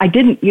enjoy it. I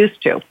didn't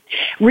used to.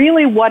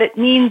 Really what it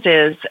means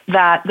is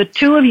that the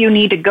two of you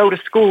need to go to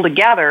school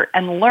together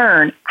and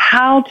learn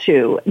how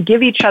to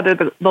give each other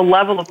the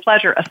level of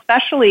pleasure,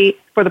 especially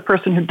for the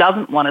person who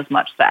doesn't want as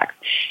much sex.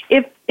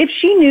 If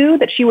she knew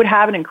that she would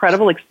have an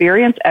incredible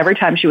experience every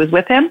time she was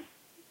with him,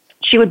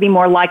 she would be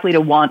more likely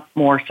to want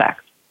more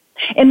sex.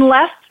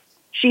 Unless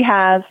she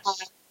has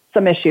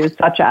some issues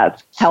such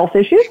as health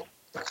issues,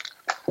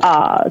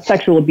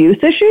 sexual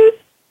abuse issues.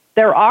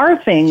 There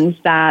are things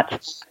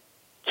that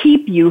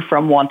keep you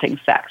from wanting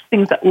sex,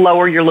 things that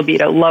lower your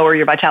libido, lower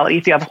your vitality.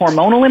 If you have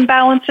hormonal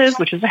imbalances,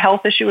 which is a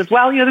health issue as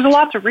well, there's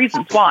lots of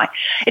reasons why.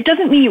 It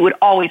doesn't mean you would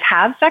always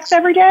have sex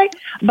every day,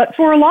 but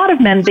for a lot of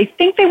men, they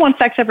think they want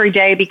sex every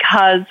day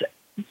because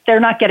they're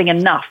not getting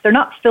enough. They're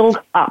not filled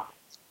up.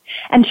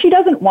 And she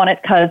doesn't want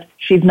it because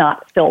she's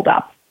not filled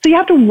up. So you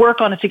have to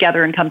work on it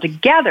together and come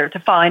together to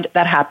find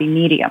that happy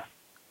medium.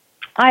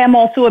 I am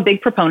also a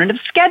big proponent of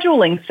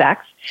scheduling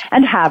sex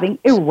and having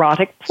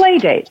erotic play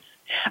dates.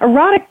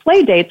 Erotic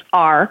play dates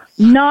are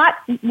not,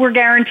 we're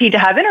guaranteed to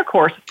have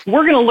intercourse.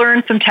 We're going to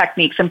learn some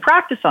techniques and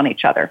practice on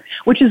each other,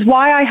 which is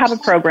why I have a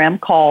program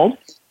called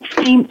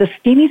the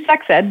Steamy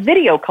Sex Ed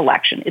Video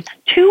Collection. It's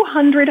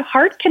 200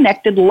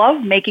 heart-connected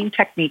love-making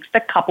techniques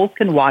that couples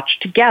can watch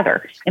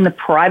together in the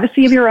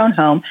privacy of your own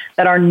home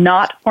that are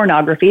not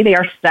pornography. They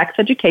are sex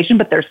education,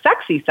 but they're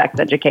sexy sex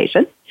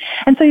education.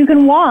 And so you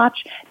can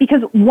watch,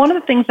 because one of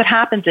the things that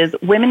happens is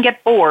women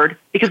get bored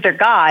because their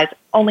guys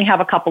only have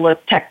a couple of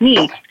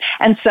techniques.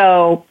 And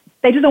so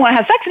they just don't want to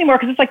have sex anymore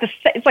because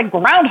it's like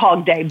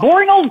Groundhog Day,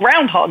 boring old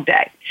Groundhog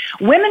Day.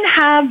 Women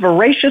have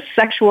voracious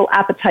sexual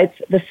appetites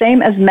the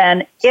same as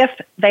men if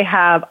they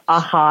have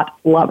a hot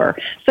lover.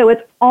 So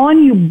it's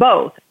on you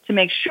both to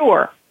make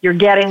sure you're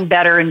getting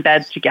better in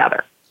bed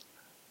together.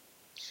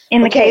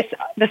 In the case,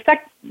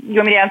 you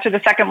want me to answer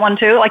the second one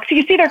too? Like, so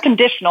you see they're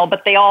conditional,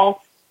 but they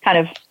all kind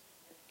of,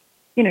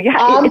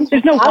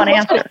 there's no one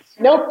answer.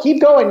 Nope, keep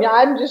going.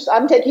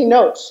 I'm taking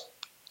notes.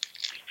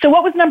 So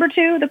what was number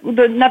two?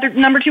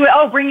 Number two,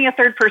 bringing a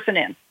third person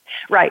in.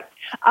 Right.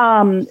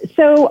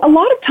 So a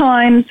lot of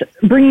times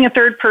bringing a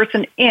third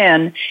person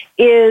in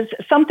is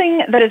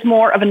something that is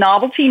more of a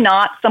novelty,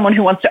 not someone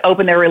who wants to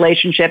open their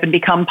relationship and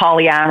become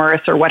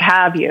polyamorous or what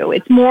have you.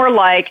 It's more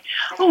like,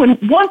 and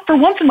for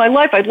once in my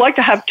life, I'd like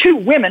to have two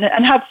women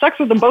and have sex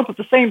with them both at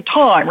the same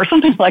time or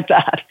something like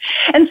that.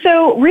 And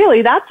so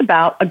really that's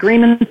about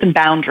agreements and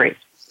boundaries.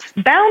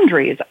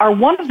 Boundaries are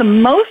one of the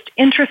most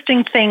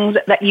interesting things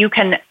that you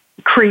can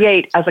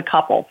create as a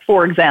couple.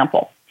 For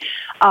example,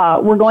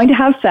 we're going to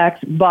have sex,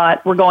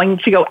 but we're going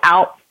to go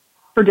out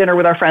for dinner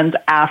with our friends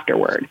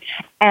afterward.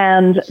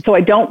 And so I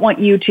don't want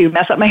you to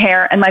mess up my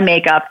hair and my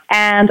makeup.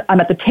 And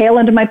I'm at the tail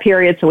end of my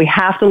period, so we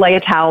have to lay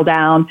a towel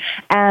down.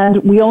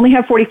 And we only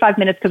have 45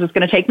 minutes because it's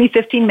going to take me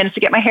 15 minutes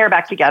to get my hair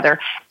back together.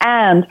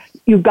 And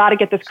you've got to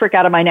get this crick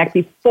out of my neck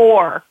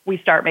before we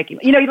start making,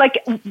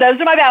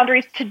 those are my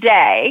boundaries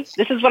today.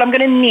 This is what I'm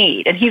going to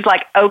need. And he's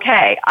like,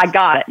 okay, I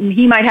got it. And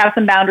he might have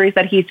some boundaries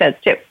that he says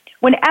too.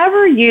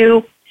 Whenever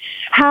you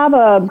have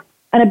an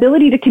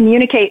ability to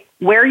communicate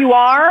where you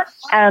are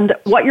and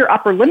what your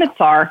upper limits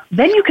are,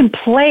 then you can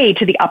play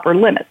to the upper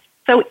limits.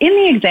 So in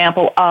the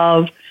example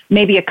of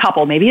maybe a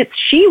couple, maybe it's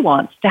she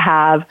wants to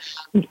have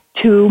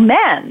two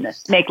men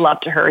make love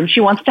to her and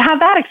she wants to have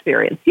that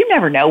experience. You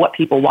never know what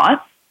people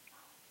want.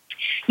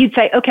 You'd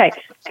say, okay,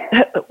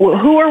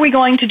 who are we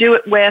going to do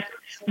it with?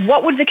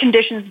 What would the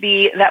conditions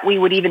be that we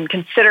would even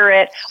consider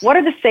it? What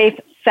are the safe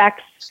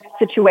sex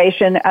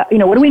situation?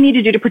 What do we need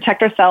to do to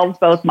protect ourselves,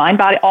 both mind,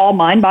 body,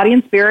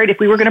 and spirit? If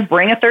we were going to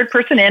bring a third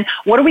person in,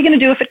 what are we going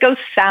to do if it goes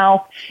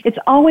south? It's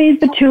always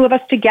the two of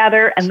us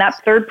together, and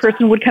that third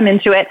person would come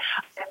into it.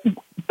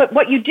 But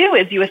what you do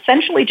is you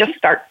essentially just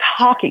start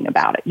talking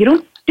about it. You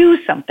don't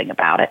do something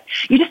about it.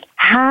 You just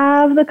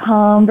have the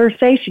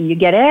conversation. You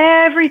get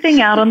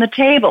everything out on the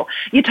table.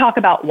 You talk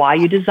about why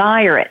you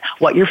desire it,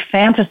 what your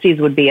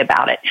fantasies would be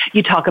about it.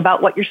 You talk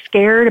about what you're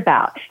scared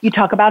about. You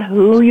talk about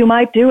who you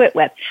might do it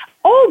with.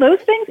 All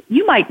those things,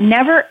 you might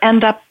never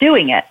end up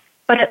doing it,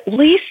 but at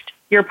least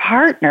your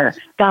partner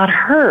got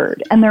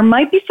heard. And there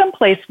might be some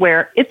place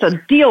where it's a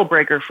deal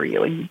breaker for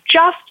you and you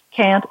just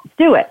can't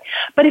do it.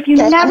 But if you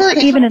never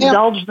even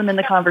indulge them in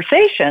the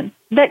conversation,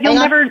 that you'll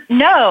never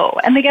know,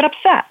 and they get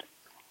upset.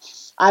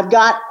 I've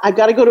got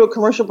to go to a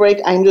commercial break.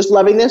 I'm just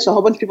loving this. A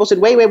whole bunch of people said,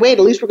 wait. At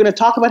least we're going to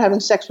talk about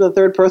having sex with a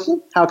third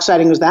person. How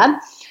exciting was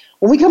that?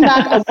 When we come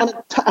back,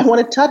 I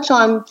want to touch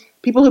on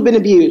people who've been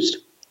abused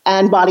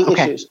and body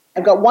issues.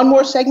 I've got one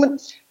more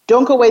segment.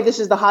 Don't go away. This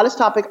is the hottest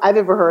topic I've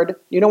ever heard.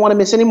 You don't want to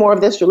miss any more of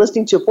this. You're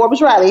listening to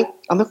Forbes Riley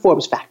on the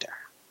Forbes Factor.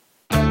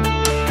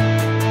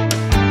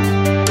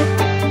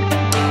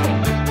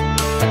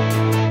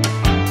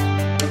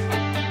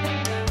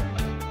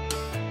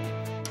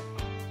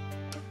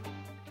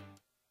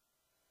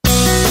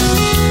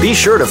 Be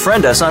sure to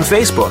friend us on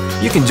Facebook.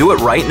 You can do it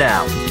right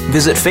now.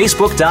 Visit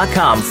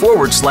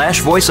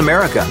facebook.com/Voice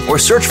America or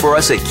search for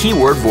us at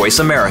keyword Voice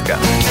America.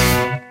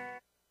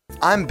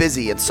 I'm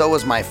busy and so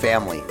is my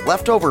family.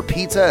 Leftover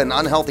pizza and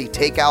unhealthy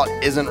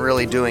takeout isn't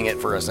really doing it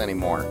for us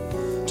anymore.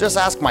 Just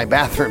ask my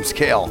bathroom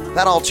scale.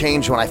 That all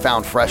changed when I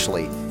found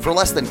Freshly. For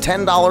less than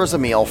 $10 a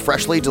meal,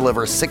 Freshly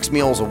delivers 6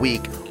 meals a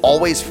week,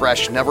 always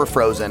fresh, never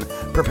frozen,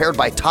 prepared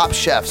by top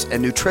chefs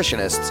and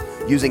nutritionists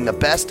using the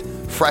best,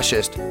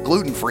 freshest,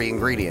 gluten-free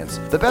ingredients.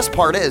 The best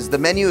part is the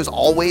menu is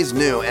always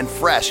new and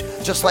fresh,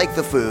 just like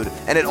the food,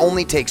 and it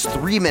only takes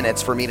 3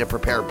 minutes for me to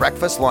prepare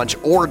breakfast, lunch,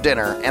 or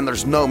dinner, and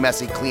there's no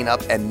messy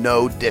cleanup and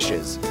no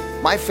dishes.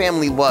 My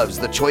family loves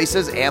the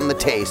choices and the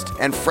taste,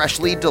 and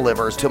Freshly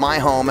delivers to my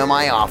home and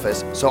my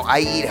office, so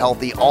I eat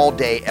healthy all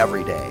day,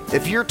 every day.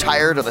 If you're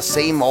tired of the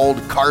same old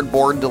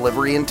cardboard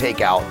delivery and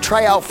takeout,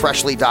 try out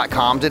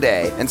Freshly.com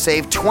today and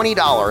save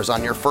 $20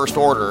 on your first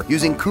order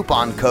using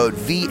coupon code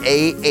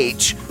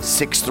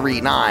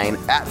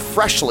VAH639 at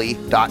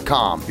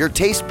Freshly.com. Your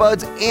taste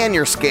buds and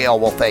your scale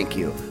will thank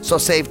you. So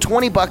save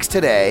 $20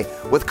 today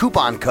with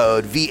coupon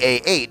code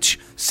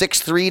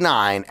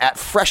VAH639 at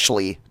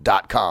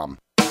Freshly.com.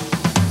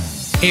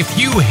 If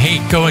you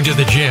hate going to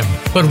the gym,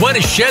 but want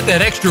to shed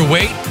that extra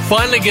weight,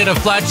 finally get a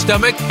flat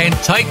stomach and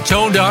tight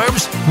toned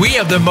arms, we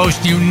have the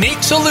most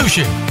unique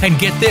solution. And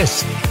get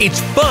this, it's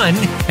fun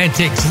and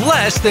takes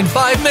less than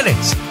 5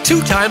 minutes,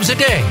 2 times a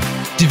day.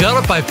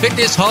 Developed by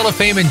Fitness Hall of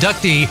Fame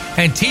inductee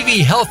and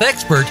TV health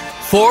expert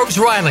Forbes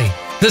Riley.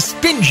 The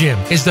Spin Gym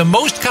is the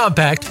most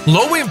compact,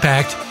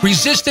 low-impact,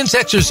 resistance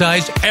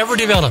exercise ever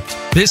developed.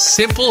 This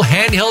simple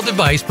handheld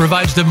device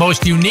provides the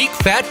most unique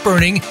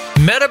fat-burning,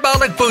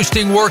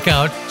 metabolic-boosting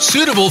workout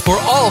suitable for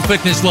all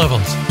fitness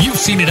levels. You've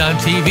seen it on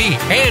TV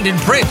and in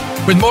print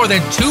with more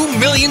than 2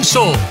 million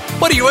sold.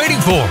 What are you waiting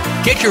for?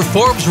 Get your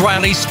Forbes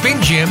Riley Spin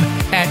Gym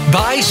at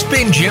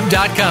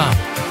buyspingym.com.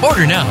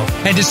 Order now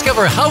and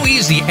discover how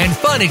easy and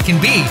fun it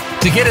can be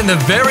to get in the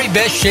very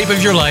best shape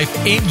of your life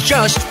in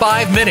just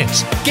 5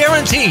 minutes.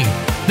 Guaranteed.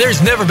 There's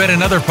never been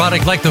another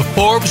product like the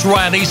Forbes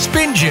Riley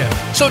Spin Gym.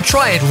 So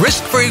try it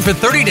risk-free for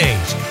 30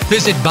 days.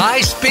 Visit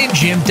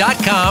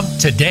buyspingym.com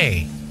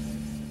today.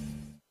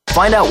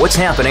 Find out what's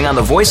happening on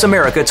the Voice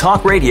America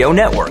Talk Radio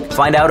Network.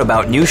 Find out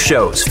about new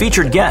shows,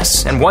 featured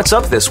guests, and what's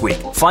up this week.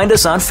 Find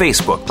us on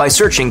Facebook by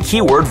searching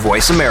keyword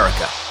Voice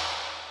America.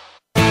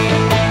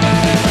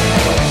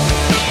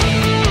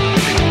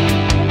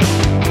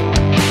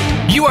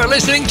 You are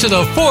listening to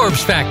the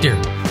Forbes Factor.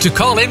 To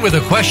call in with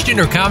a question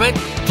or comment,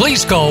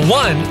 please call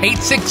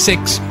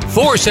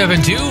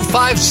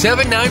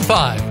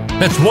 1-866-472-5795.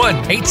 That's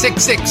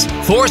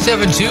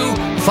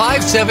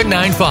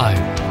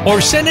 1-866-472-5795. Or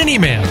send an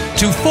email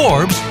to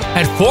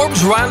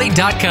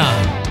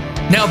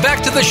Forbes@ForbesRiley.com. Now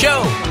back to the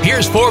show.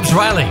 Here's Forbes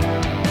Riley.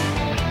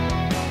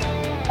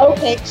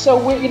 Okay, so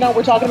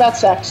we're talking about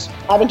sex.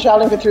 I've been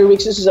traveling for 3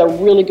 weeks. This is a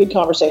really good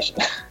conversation.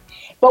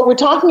 But we're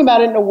talking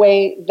about it in a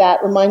way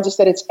that reminds us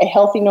that it's a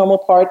healthy, normal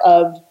part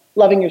of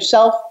loving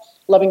yourself,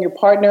 loving your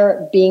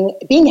partner, being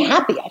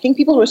happy. I think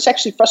people who are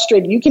sexually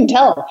frustrated, you can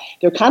tell,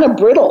 they're kind of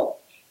brittle.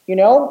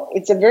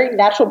 It's a very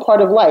natural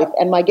part of life.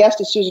 And my guest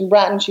is Susan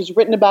Bratton. She's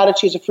written about it.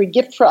 She has a free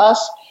gift for us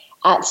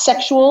at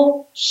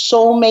Sexual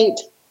Soulmate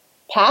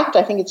Pact.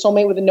 I think it's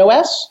soulmate with a no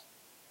S,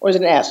 or is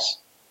it an S?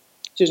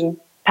 Susan?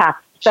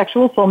 Pact.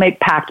 Sexual Soulmate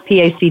Pact,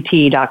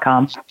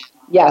 PACT.com.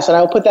 Yes, and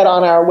I'll put that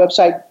on our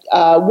website.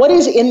 What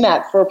is in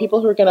that for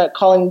people who are going to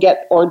call and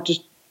get, or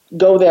just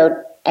go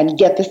there and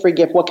get the free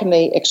gift? What can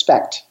they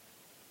expect?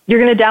 You're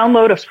going to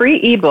download a free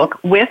ebook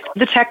with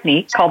the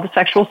technique called the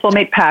Sexual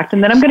Soulmate Pact,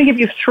 and then I'm going to give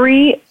you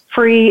 3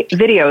 free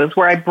videos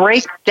where I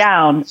break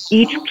down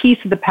each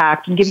piece of the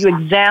pact and give you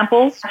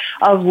examples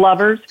of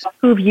lovers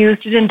who've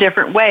used it in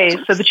different ways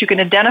so that you can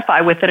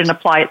identify with it and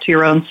apply it to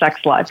your own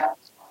sex life.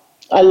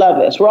 I love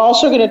this. We're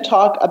also going to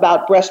talk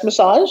about breast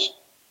massage.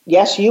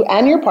 Yes, you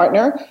and your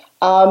partner.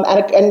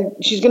 And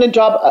she's going to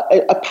drop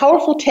a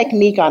powerful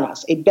technique on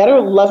us, a better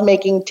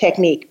lovemaking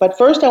technique. But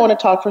first, I want to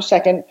talk for a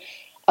second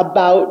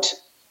about,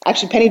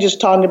 actually, Penny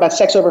just talked about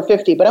sex over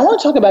 50, but I want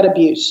to talk about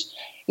abuse.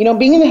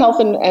 Being in the health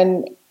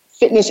and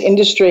fitness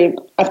industry,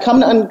 I've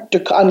come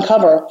to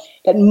uncover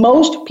that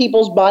most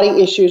people's body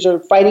issues are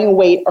fighting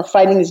weight or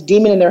fighting this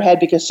demon in their head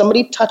because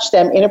somebody touched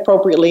them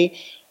inappropriately,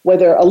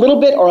 whether a little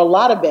bit or a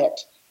lot of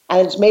it,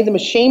 and it's made them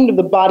ashamed of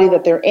the body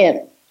that they're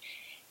in.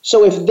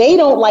 So if they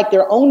don't like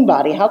their own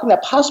body, how can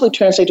that possibly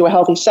translate to a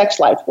healthy sex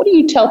life? What do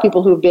you tell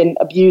people who have been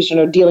abused and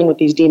are dealing with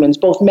these demons,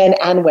 both men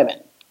and women?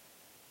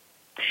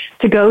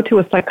 To go to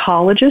a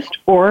psychologist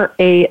or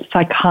a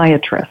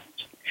psychiatrist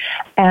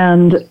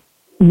and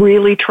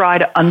really try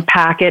to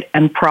unpack it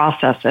and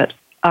process it.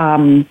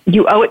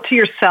 You owe it to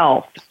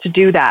yourself to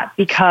do that,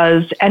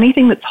 because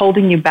anything that's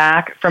holding you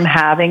back from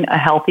having a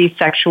healthy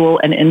sexual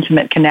and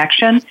intimate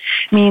connection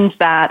means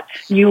that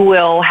you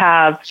will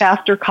have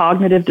faster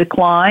cognitive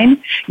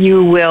decline,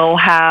 you will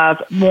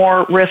have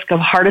more risk of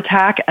heart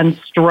attack and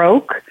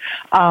stroke.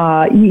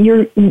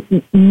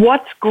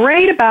 What's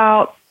great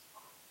about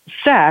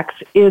sex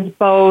is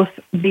both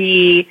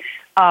the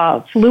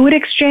fluid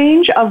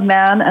exchange of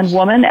man and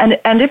woman,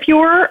 and if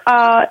you're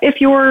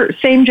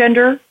same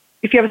gender.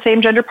 If you have a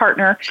same-gender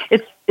partner,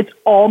 it's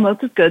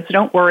almost as good, so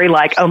don't worry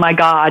like, oh my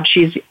God,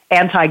 she's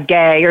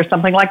anti-gay or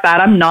something like that.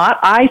 I'm not.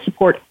 I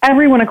support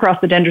everyone across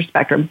the gender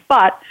spectrum.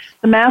 But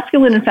the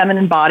masculine and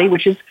feminine body,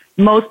 which is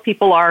most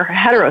people are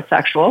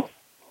heterosexual,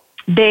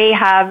 they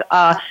have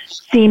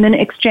semen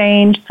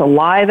exchange,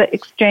 saliva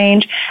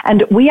exchange,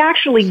 and we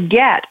actually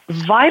get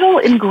vital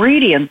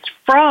ingredients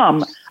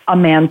from a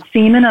man's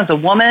semen as a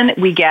woman.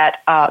 We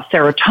get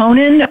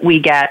serotonin. We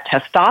get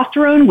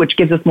testosterone, which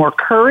gives us more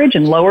courage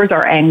and lowers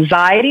our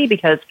anxiety,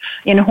 because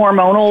in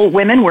hormonal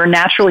women, we're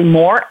naturally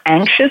more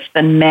anxious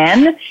than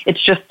men.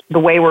 It's just the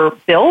way we're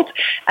built.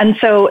 And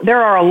so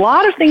there are a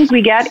lot of things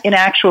we get in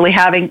actually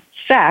having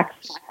sex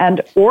and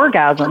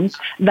orgasms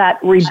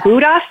that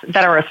reboot us,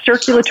 that are a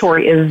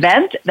circulatory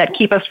event, that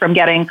keep us from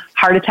getting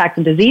heart attacks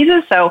and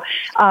diseases. So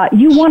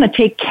you want to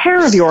take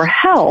care of your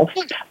health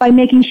by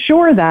making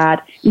sure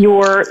that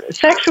your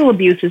sexual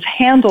abuse is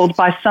handled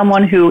by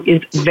someone who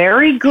is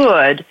very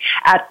good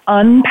at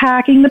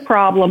unpacking the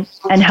problem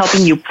and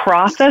helping you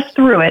process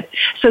through it,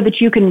 so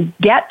that you can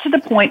get to the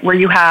point where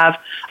you have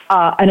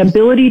an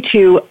ability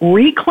to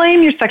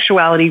reclaim your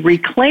sexuality,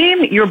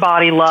 reclaim your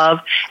body love,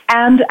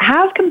 and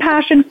have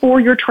compassion for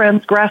your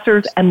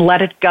transgressors and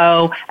let it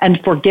go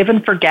and forgive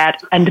and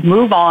forget and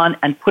move on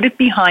and put it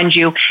behind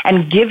you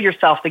and give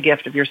yourself the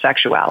gift of your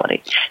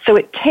sexuality. So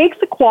it takes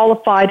a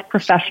qualified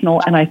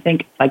professional, and I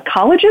think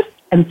psychologists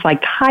and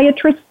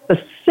psychiatrists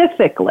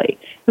specifically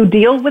who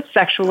deal with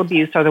sexual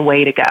abuse are the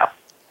way to go.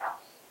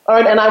 All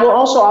right, and I will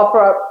also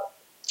offer up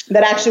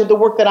that actually the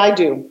work that I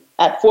do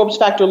at Forbes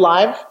Factor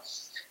Live,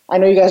 I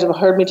know you guys have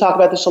heard me talk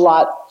about this a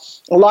lot.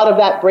 A lot of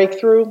that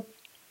breakthrough,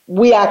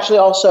 we actually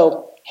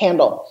also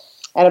handle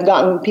and have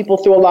gotten people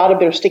through a lot of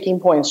their sticking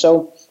points.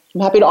 So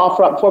I'm happy to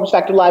offer up Forbes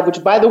Factor Live,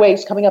 which, by the way,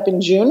 is coming up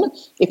in June.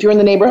 If you're in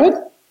the neighborhood,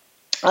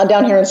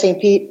 down here in St.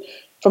 Pete,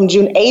 from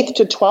June 8th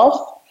to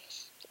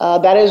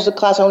 12th. That is a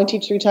class I only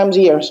teach 3 times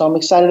a year, so I'm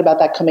excited about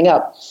that coming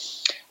up.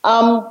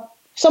 I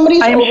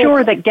am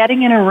sure that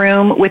getting in a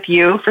room with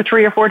you for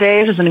 3 or 4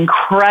 days is an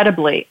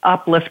incredibly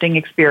uplifting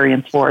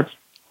experience, Forbes.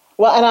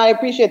 Well, and I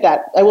appreciate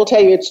that. I will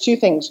tell you, it's 2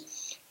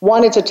 things.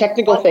 One, it's a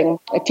technical thing.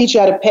 I teach you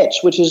how to pitch,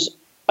 which is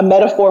a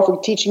metaphor for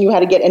teaching you how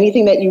to get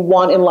anything that you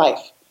want in life.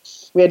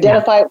 We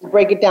identify it, we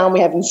break it down. We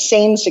have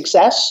insane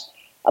success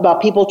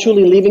about people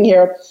truly leaving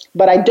here.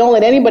 But I don't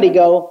let anybody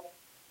go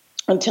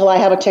until I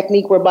have a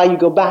technique whereby you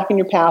go back in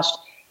your past,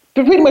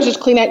 but pretty much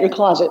just clean out your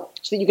closet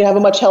so that you can have a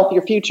much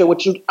healthier future,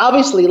 which would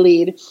obviously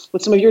lead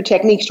with some of your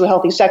techniques to a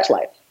healthy sex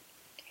life.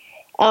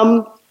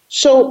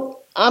 So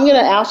I'm going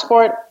to ask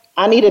for it.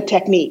 I need a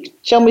technique.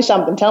 Show me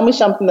something. Tell me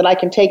something that I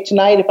can take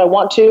tonight if I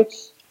want to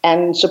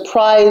and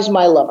surprise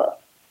my lover.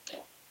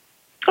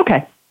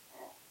 Okay.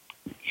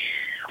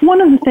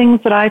 One of the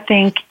things that I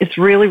think is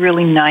really,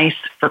 really nice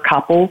for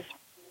couples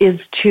is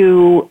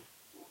to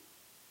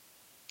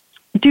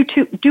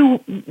do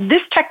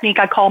this technique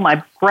I call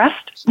my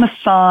breast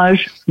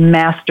massage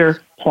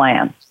master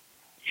plan.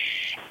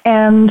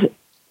 And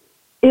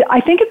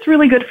I think it's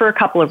really good for a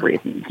couple of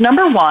reasons.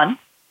 Number one,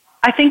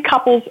 I think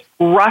couples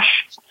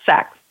rush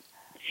sex.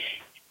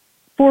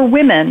 For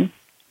women,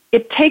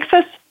 it takes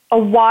us a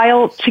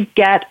while to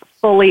get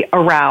fully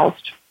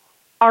aroused.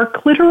 Our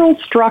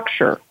clitoral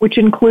structure, which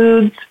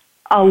includes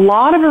a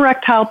lot of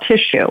erectile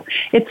tissue,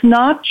 it's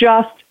not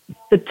just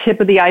the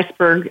tip of the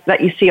iceberg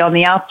that you see on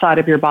the outside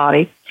of your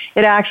body.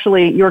 It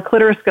actually, your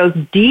clitoris goes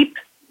deep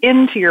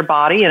into your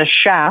body in a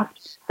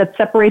shaft that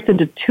separates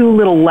into 2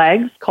 little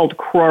legs called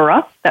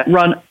crura that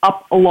run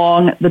up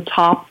along the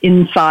top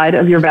inside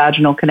of your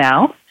vaginal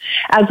canal,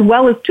 as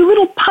well as 2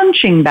 little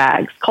punching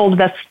bags called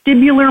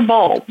vestibular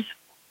bulbs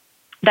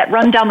that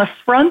run down the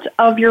front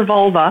of your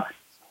vulva,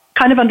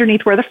 kind of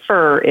underneath where the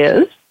fur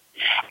is.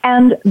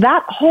 And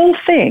that whole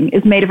thing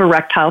is made of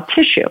erectile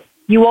tissue.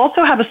 You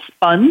also have a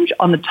sponge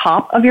on the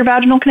top of your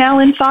vaginal canal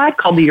inside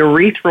called the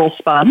urethral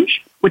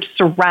sponge, which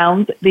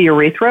surrounds the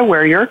urethra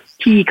where your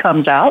pee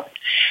comes out,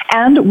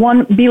 and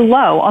one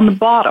below on the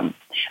bottom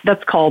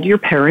that's called your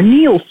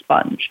perineal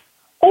sponge.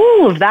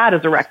 All of that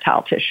is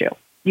erectile tissue.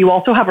 You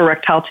also have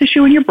erectile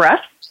tissue in your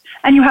breasts,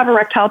 and you have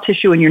erectile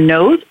tissue in your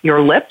nose,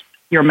 your lips,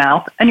 your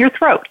mouth, and your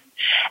throat.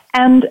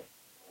 And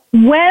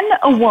when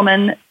a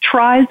woman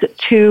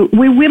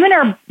women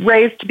are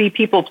raised to be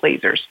people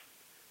pleasers.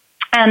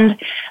 And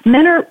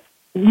men are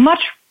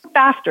much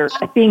faster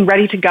at being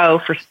ready to go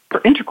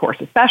for intercourse,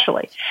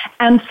 especially.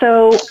 And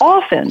so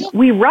often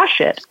we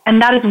rush it,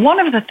 and that is one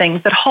of the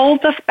things that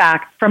holds us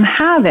back from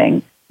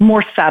having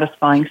more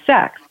satisfying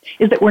sex,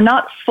 is that we're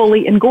not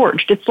fully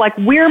engorged. It's like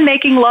we're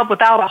making love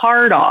without a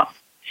hard-on.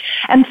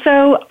 And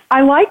so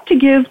I like to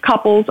give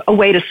couples a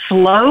way to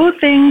slow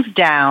things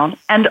down,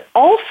 and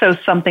also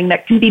something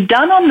that can be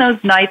done on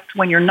those nights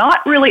when you're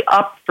not really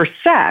up for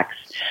sex,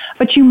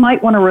 but you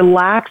might want to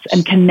relax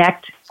and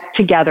connect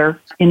together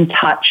in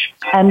touch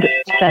and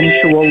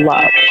sensual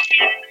love.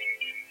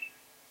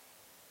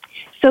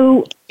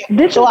 So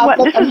this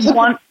is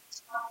one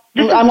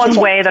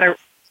way that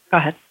go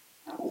ahead.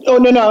 Oh,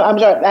 no, I'm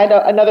sorry. I had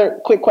another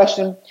quick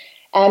question.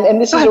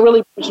 And this is a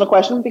really personal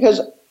question because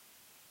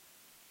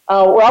you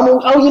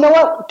know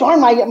what? Darn,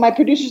 my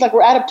producer's like,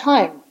 we're out of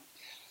time.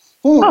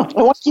 I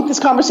want to keep this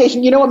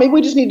conversation. You know what? Maybe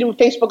we just need to do a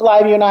Facebook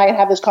Live, you and I, and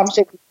have this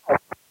conversation.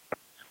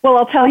 Well,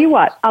 I'll tell you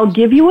what. I'll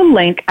give you a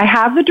link. I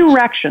have the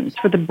directions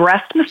for the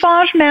breast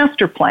massage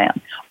master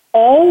plan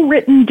all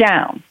written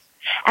down,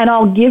 and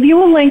I'll give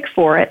you a link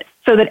for it.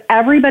 so that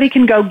everybody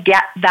can go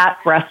get that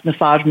breast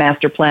massage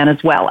master plan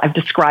as well. I've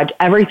described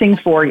everything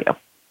for you.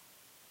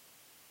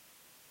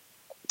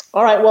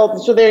 All right, well,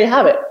 so there you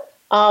have it.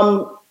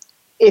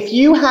 If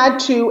you had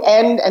to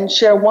end and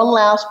share one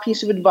last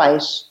piece of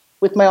advice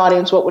with my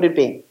audience, what would it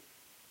be?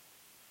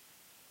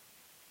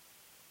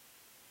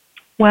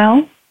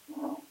 Well,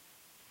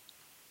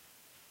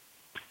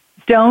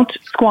 don't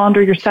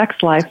squander your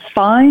sex life.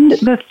 Find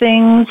the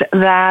things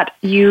that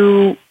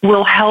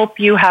will help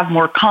you have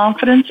more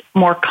confidence,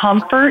 more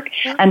comfort,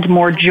 and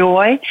more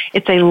joy.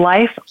 It's a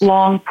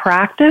lifelong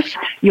practice.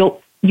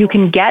 You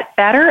can get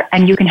better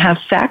and you can have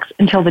sex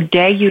until the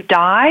day you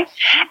die.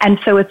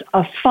 And so it's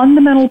a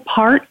fundamental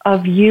part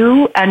of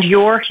you and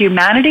your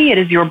humanity. It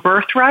is your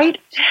birthright.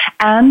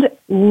 And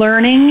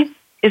learning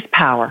is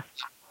power.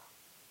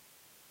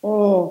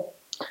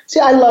 See,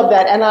 I love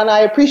that. And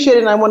I appreciate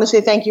it. And I want to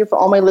say thank you for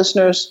all my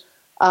listeners.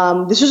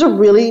 This is a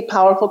really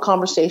powerful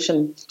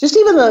conversation. Just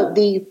even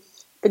the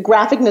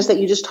graphicness that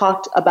you just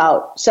talked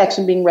about sex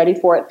and being ready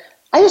for it.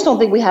 I just don't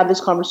think we have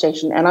this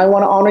conversation. And I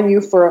want to honor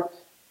you for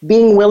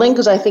being willing,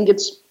 because I think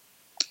it's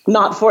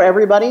not for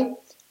everybody,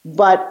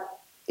 but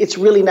it's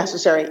really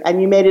necessary.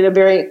 And you made it a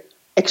very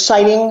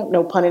exciting,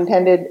 no pun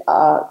intended,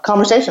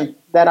 conversation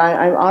that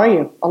I honor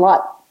you a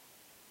lot.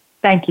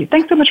 Thank you.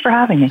 Thanks so much for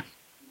having me.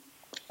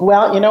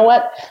 Well, you know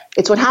what?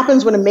 It's what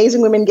happens when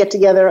amazing women get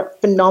together.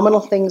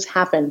 Phenomenal things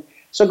happen.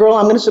 So, girl,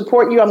 I'm going to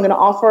support you. I'm going to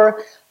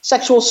offer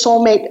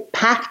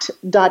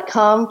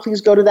sexualsoulmatepact.com. Please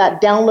go to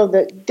that. Download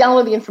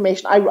the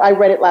information. I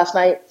read it last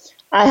night.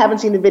 I haven't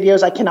seen the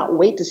videos. I cannot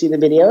wait to see the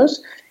videos.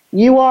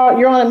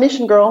 You're on a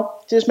mission,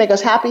 girl, to just make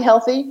us happy,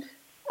 healthy,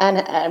 and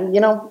I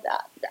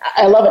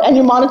love it. And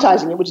you're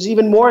monetizing it, which is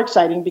even more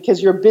exciting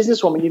because you're a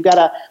businesswoman. You've got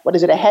a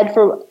head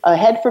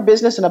for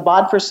business and a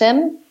bod for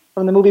sin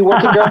from the movie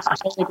Working Girls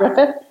with Tony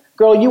Griffith.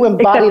 Girl, you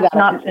embody that.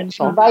 Not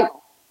sinful. I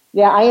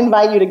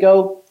invite you to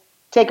go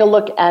take a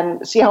look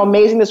and see how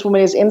amazing this woman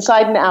is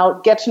inside and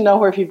out. Get to know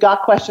her. If you've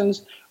got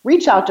questions,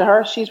 reach out to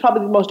her. She's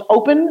probably the most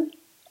open,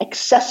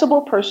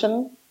 accessible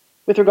person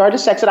with regard to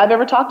sex that I've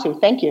ever talked to.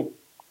 Thank you.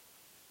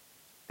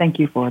 Thank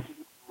you, Forbes.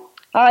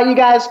 All right, you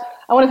guys.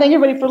 I want to thank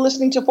everybody for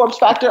listening to Forbes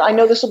Factor. I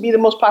know this will be the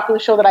most popular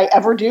show that I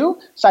ever do,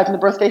 aside from the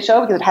birthday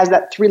show, because it has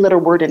that 3-letter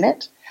word in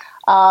it.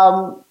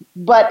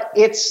 But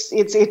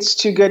it's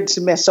too good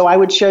to miss. So I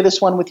would share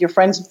this one with your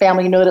friends and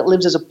family. You know that it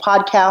lives as a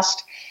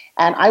podcast.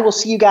 And I will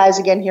see you guys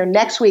again here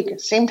next week,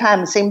 same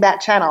time, same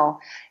bat channel.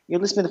 You're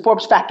listening to the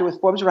Forbes Factor with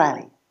Forbes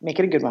Riley. Make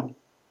it a good one.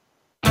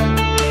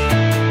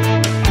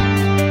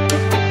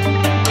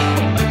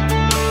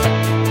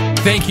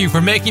 Thank you for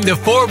making the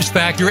Forbes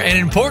Factor an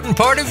important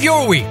part of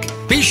your week.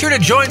 Be sure to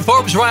join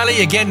Forbes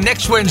Riley again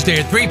next Wednesday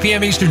at 3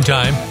 p.m. Eastern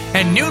Time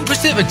and noon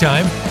Pacific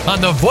Time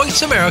on the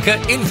Voice America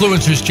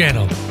Influencers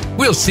Channel.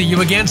 We'll see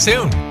you again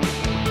soon.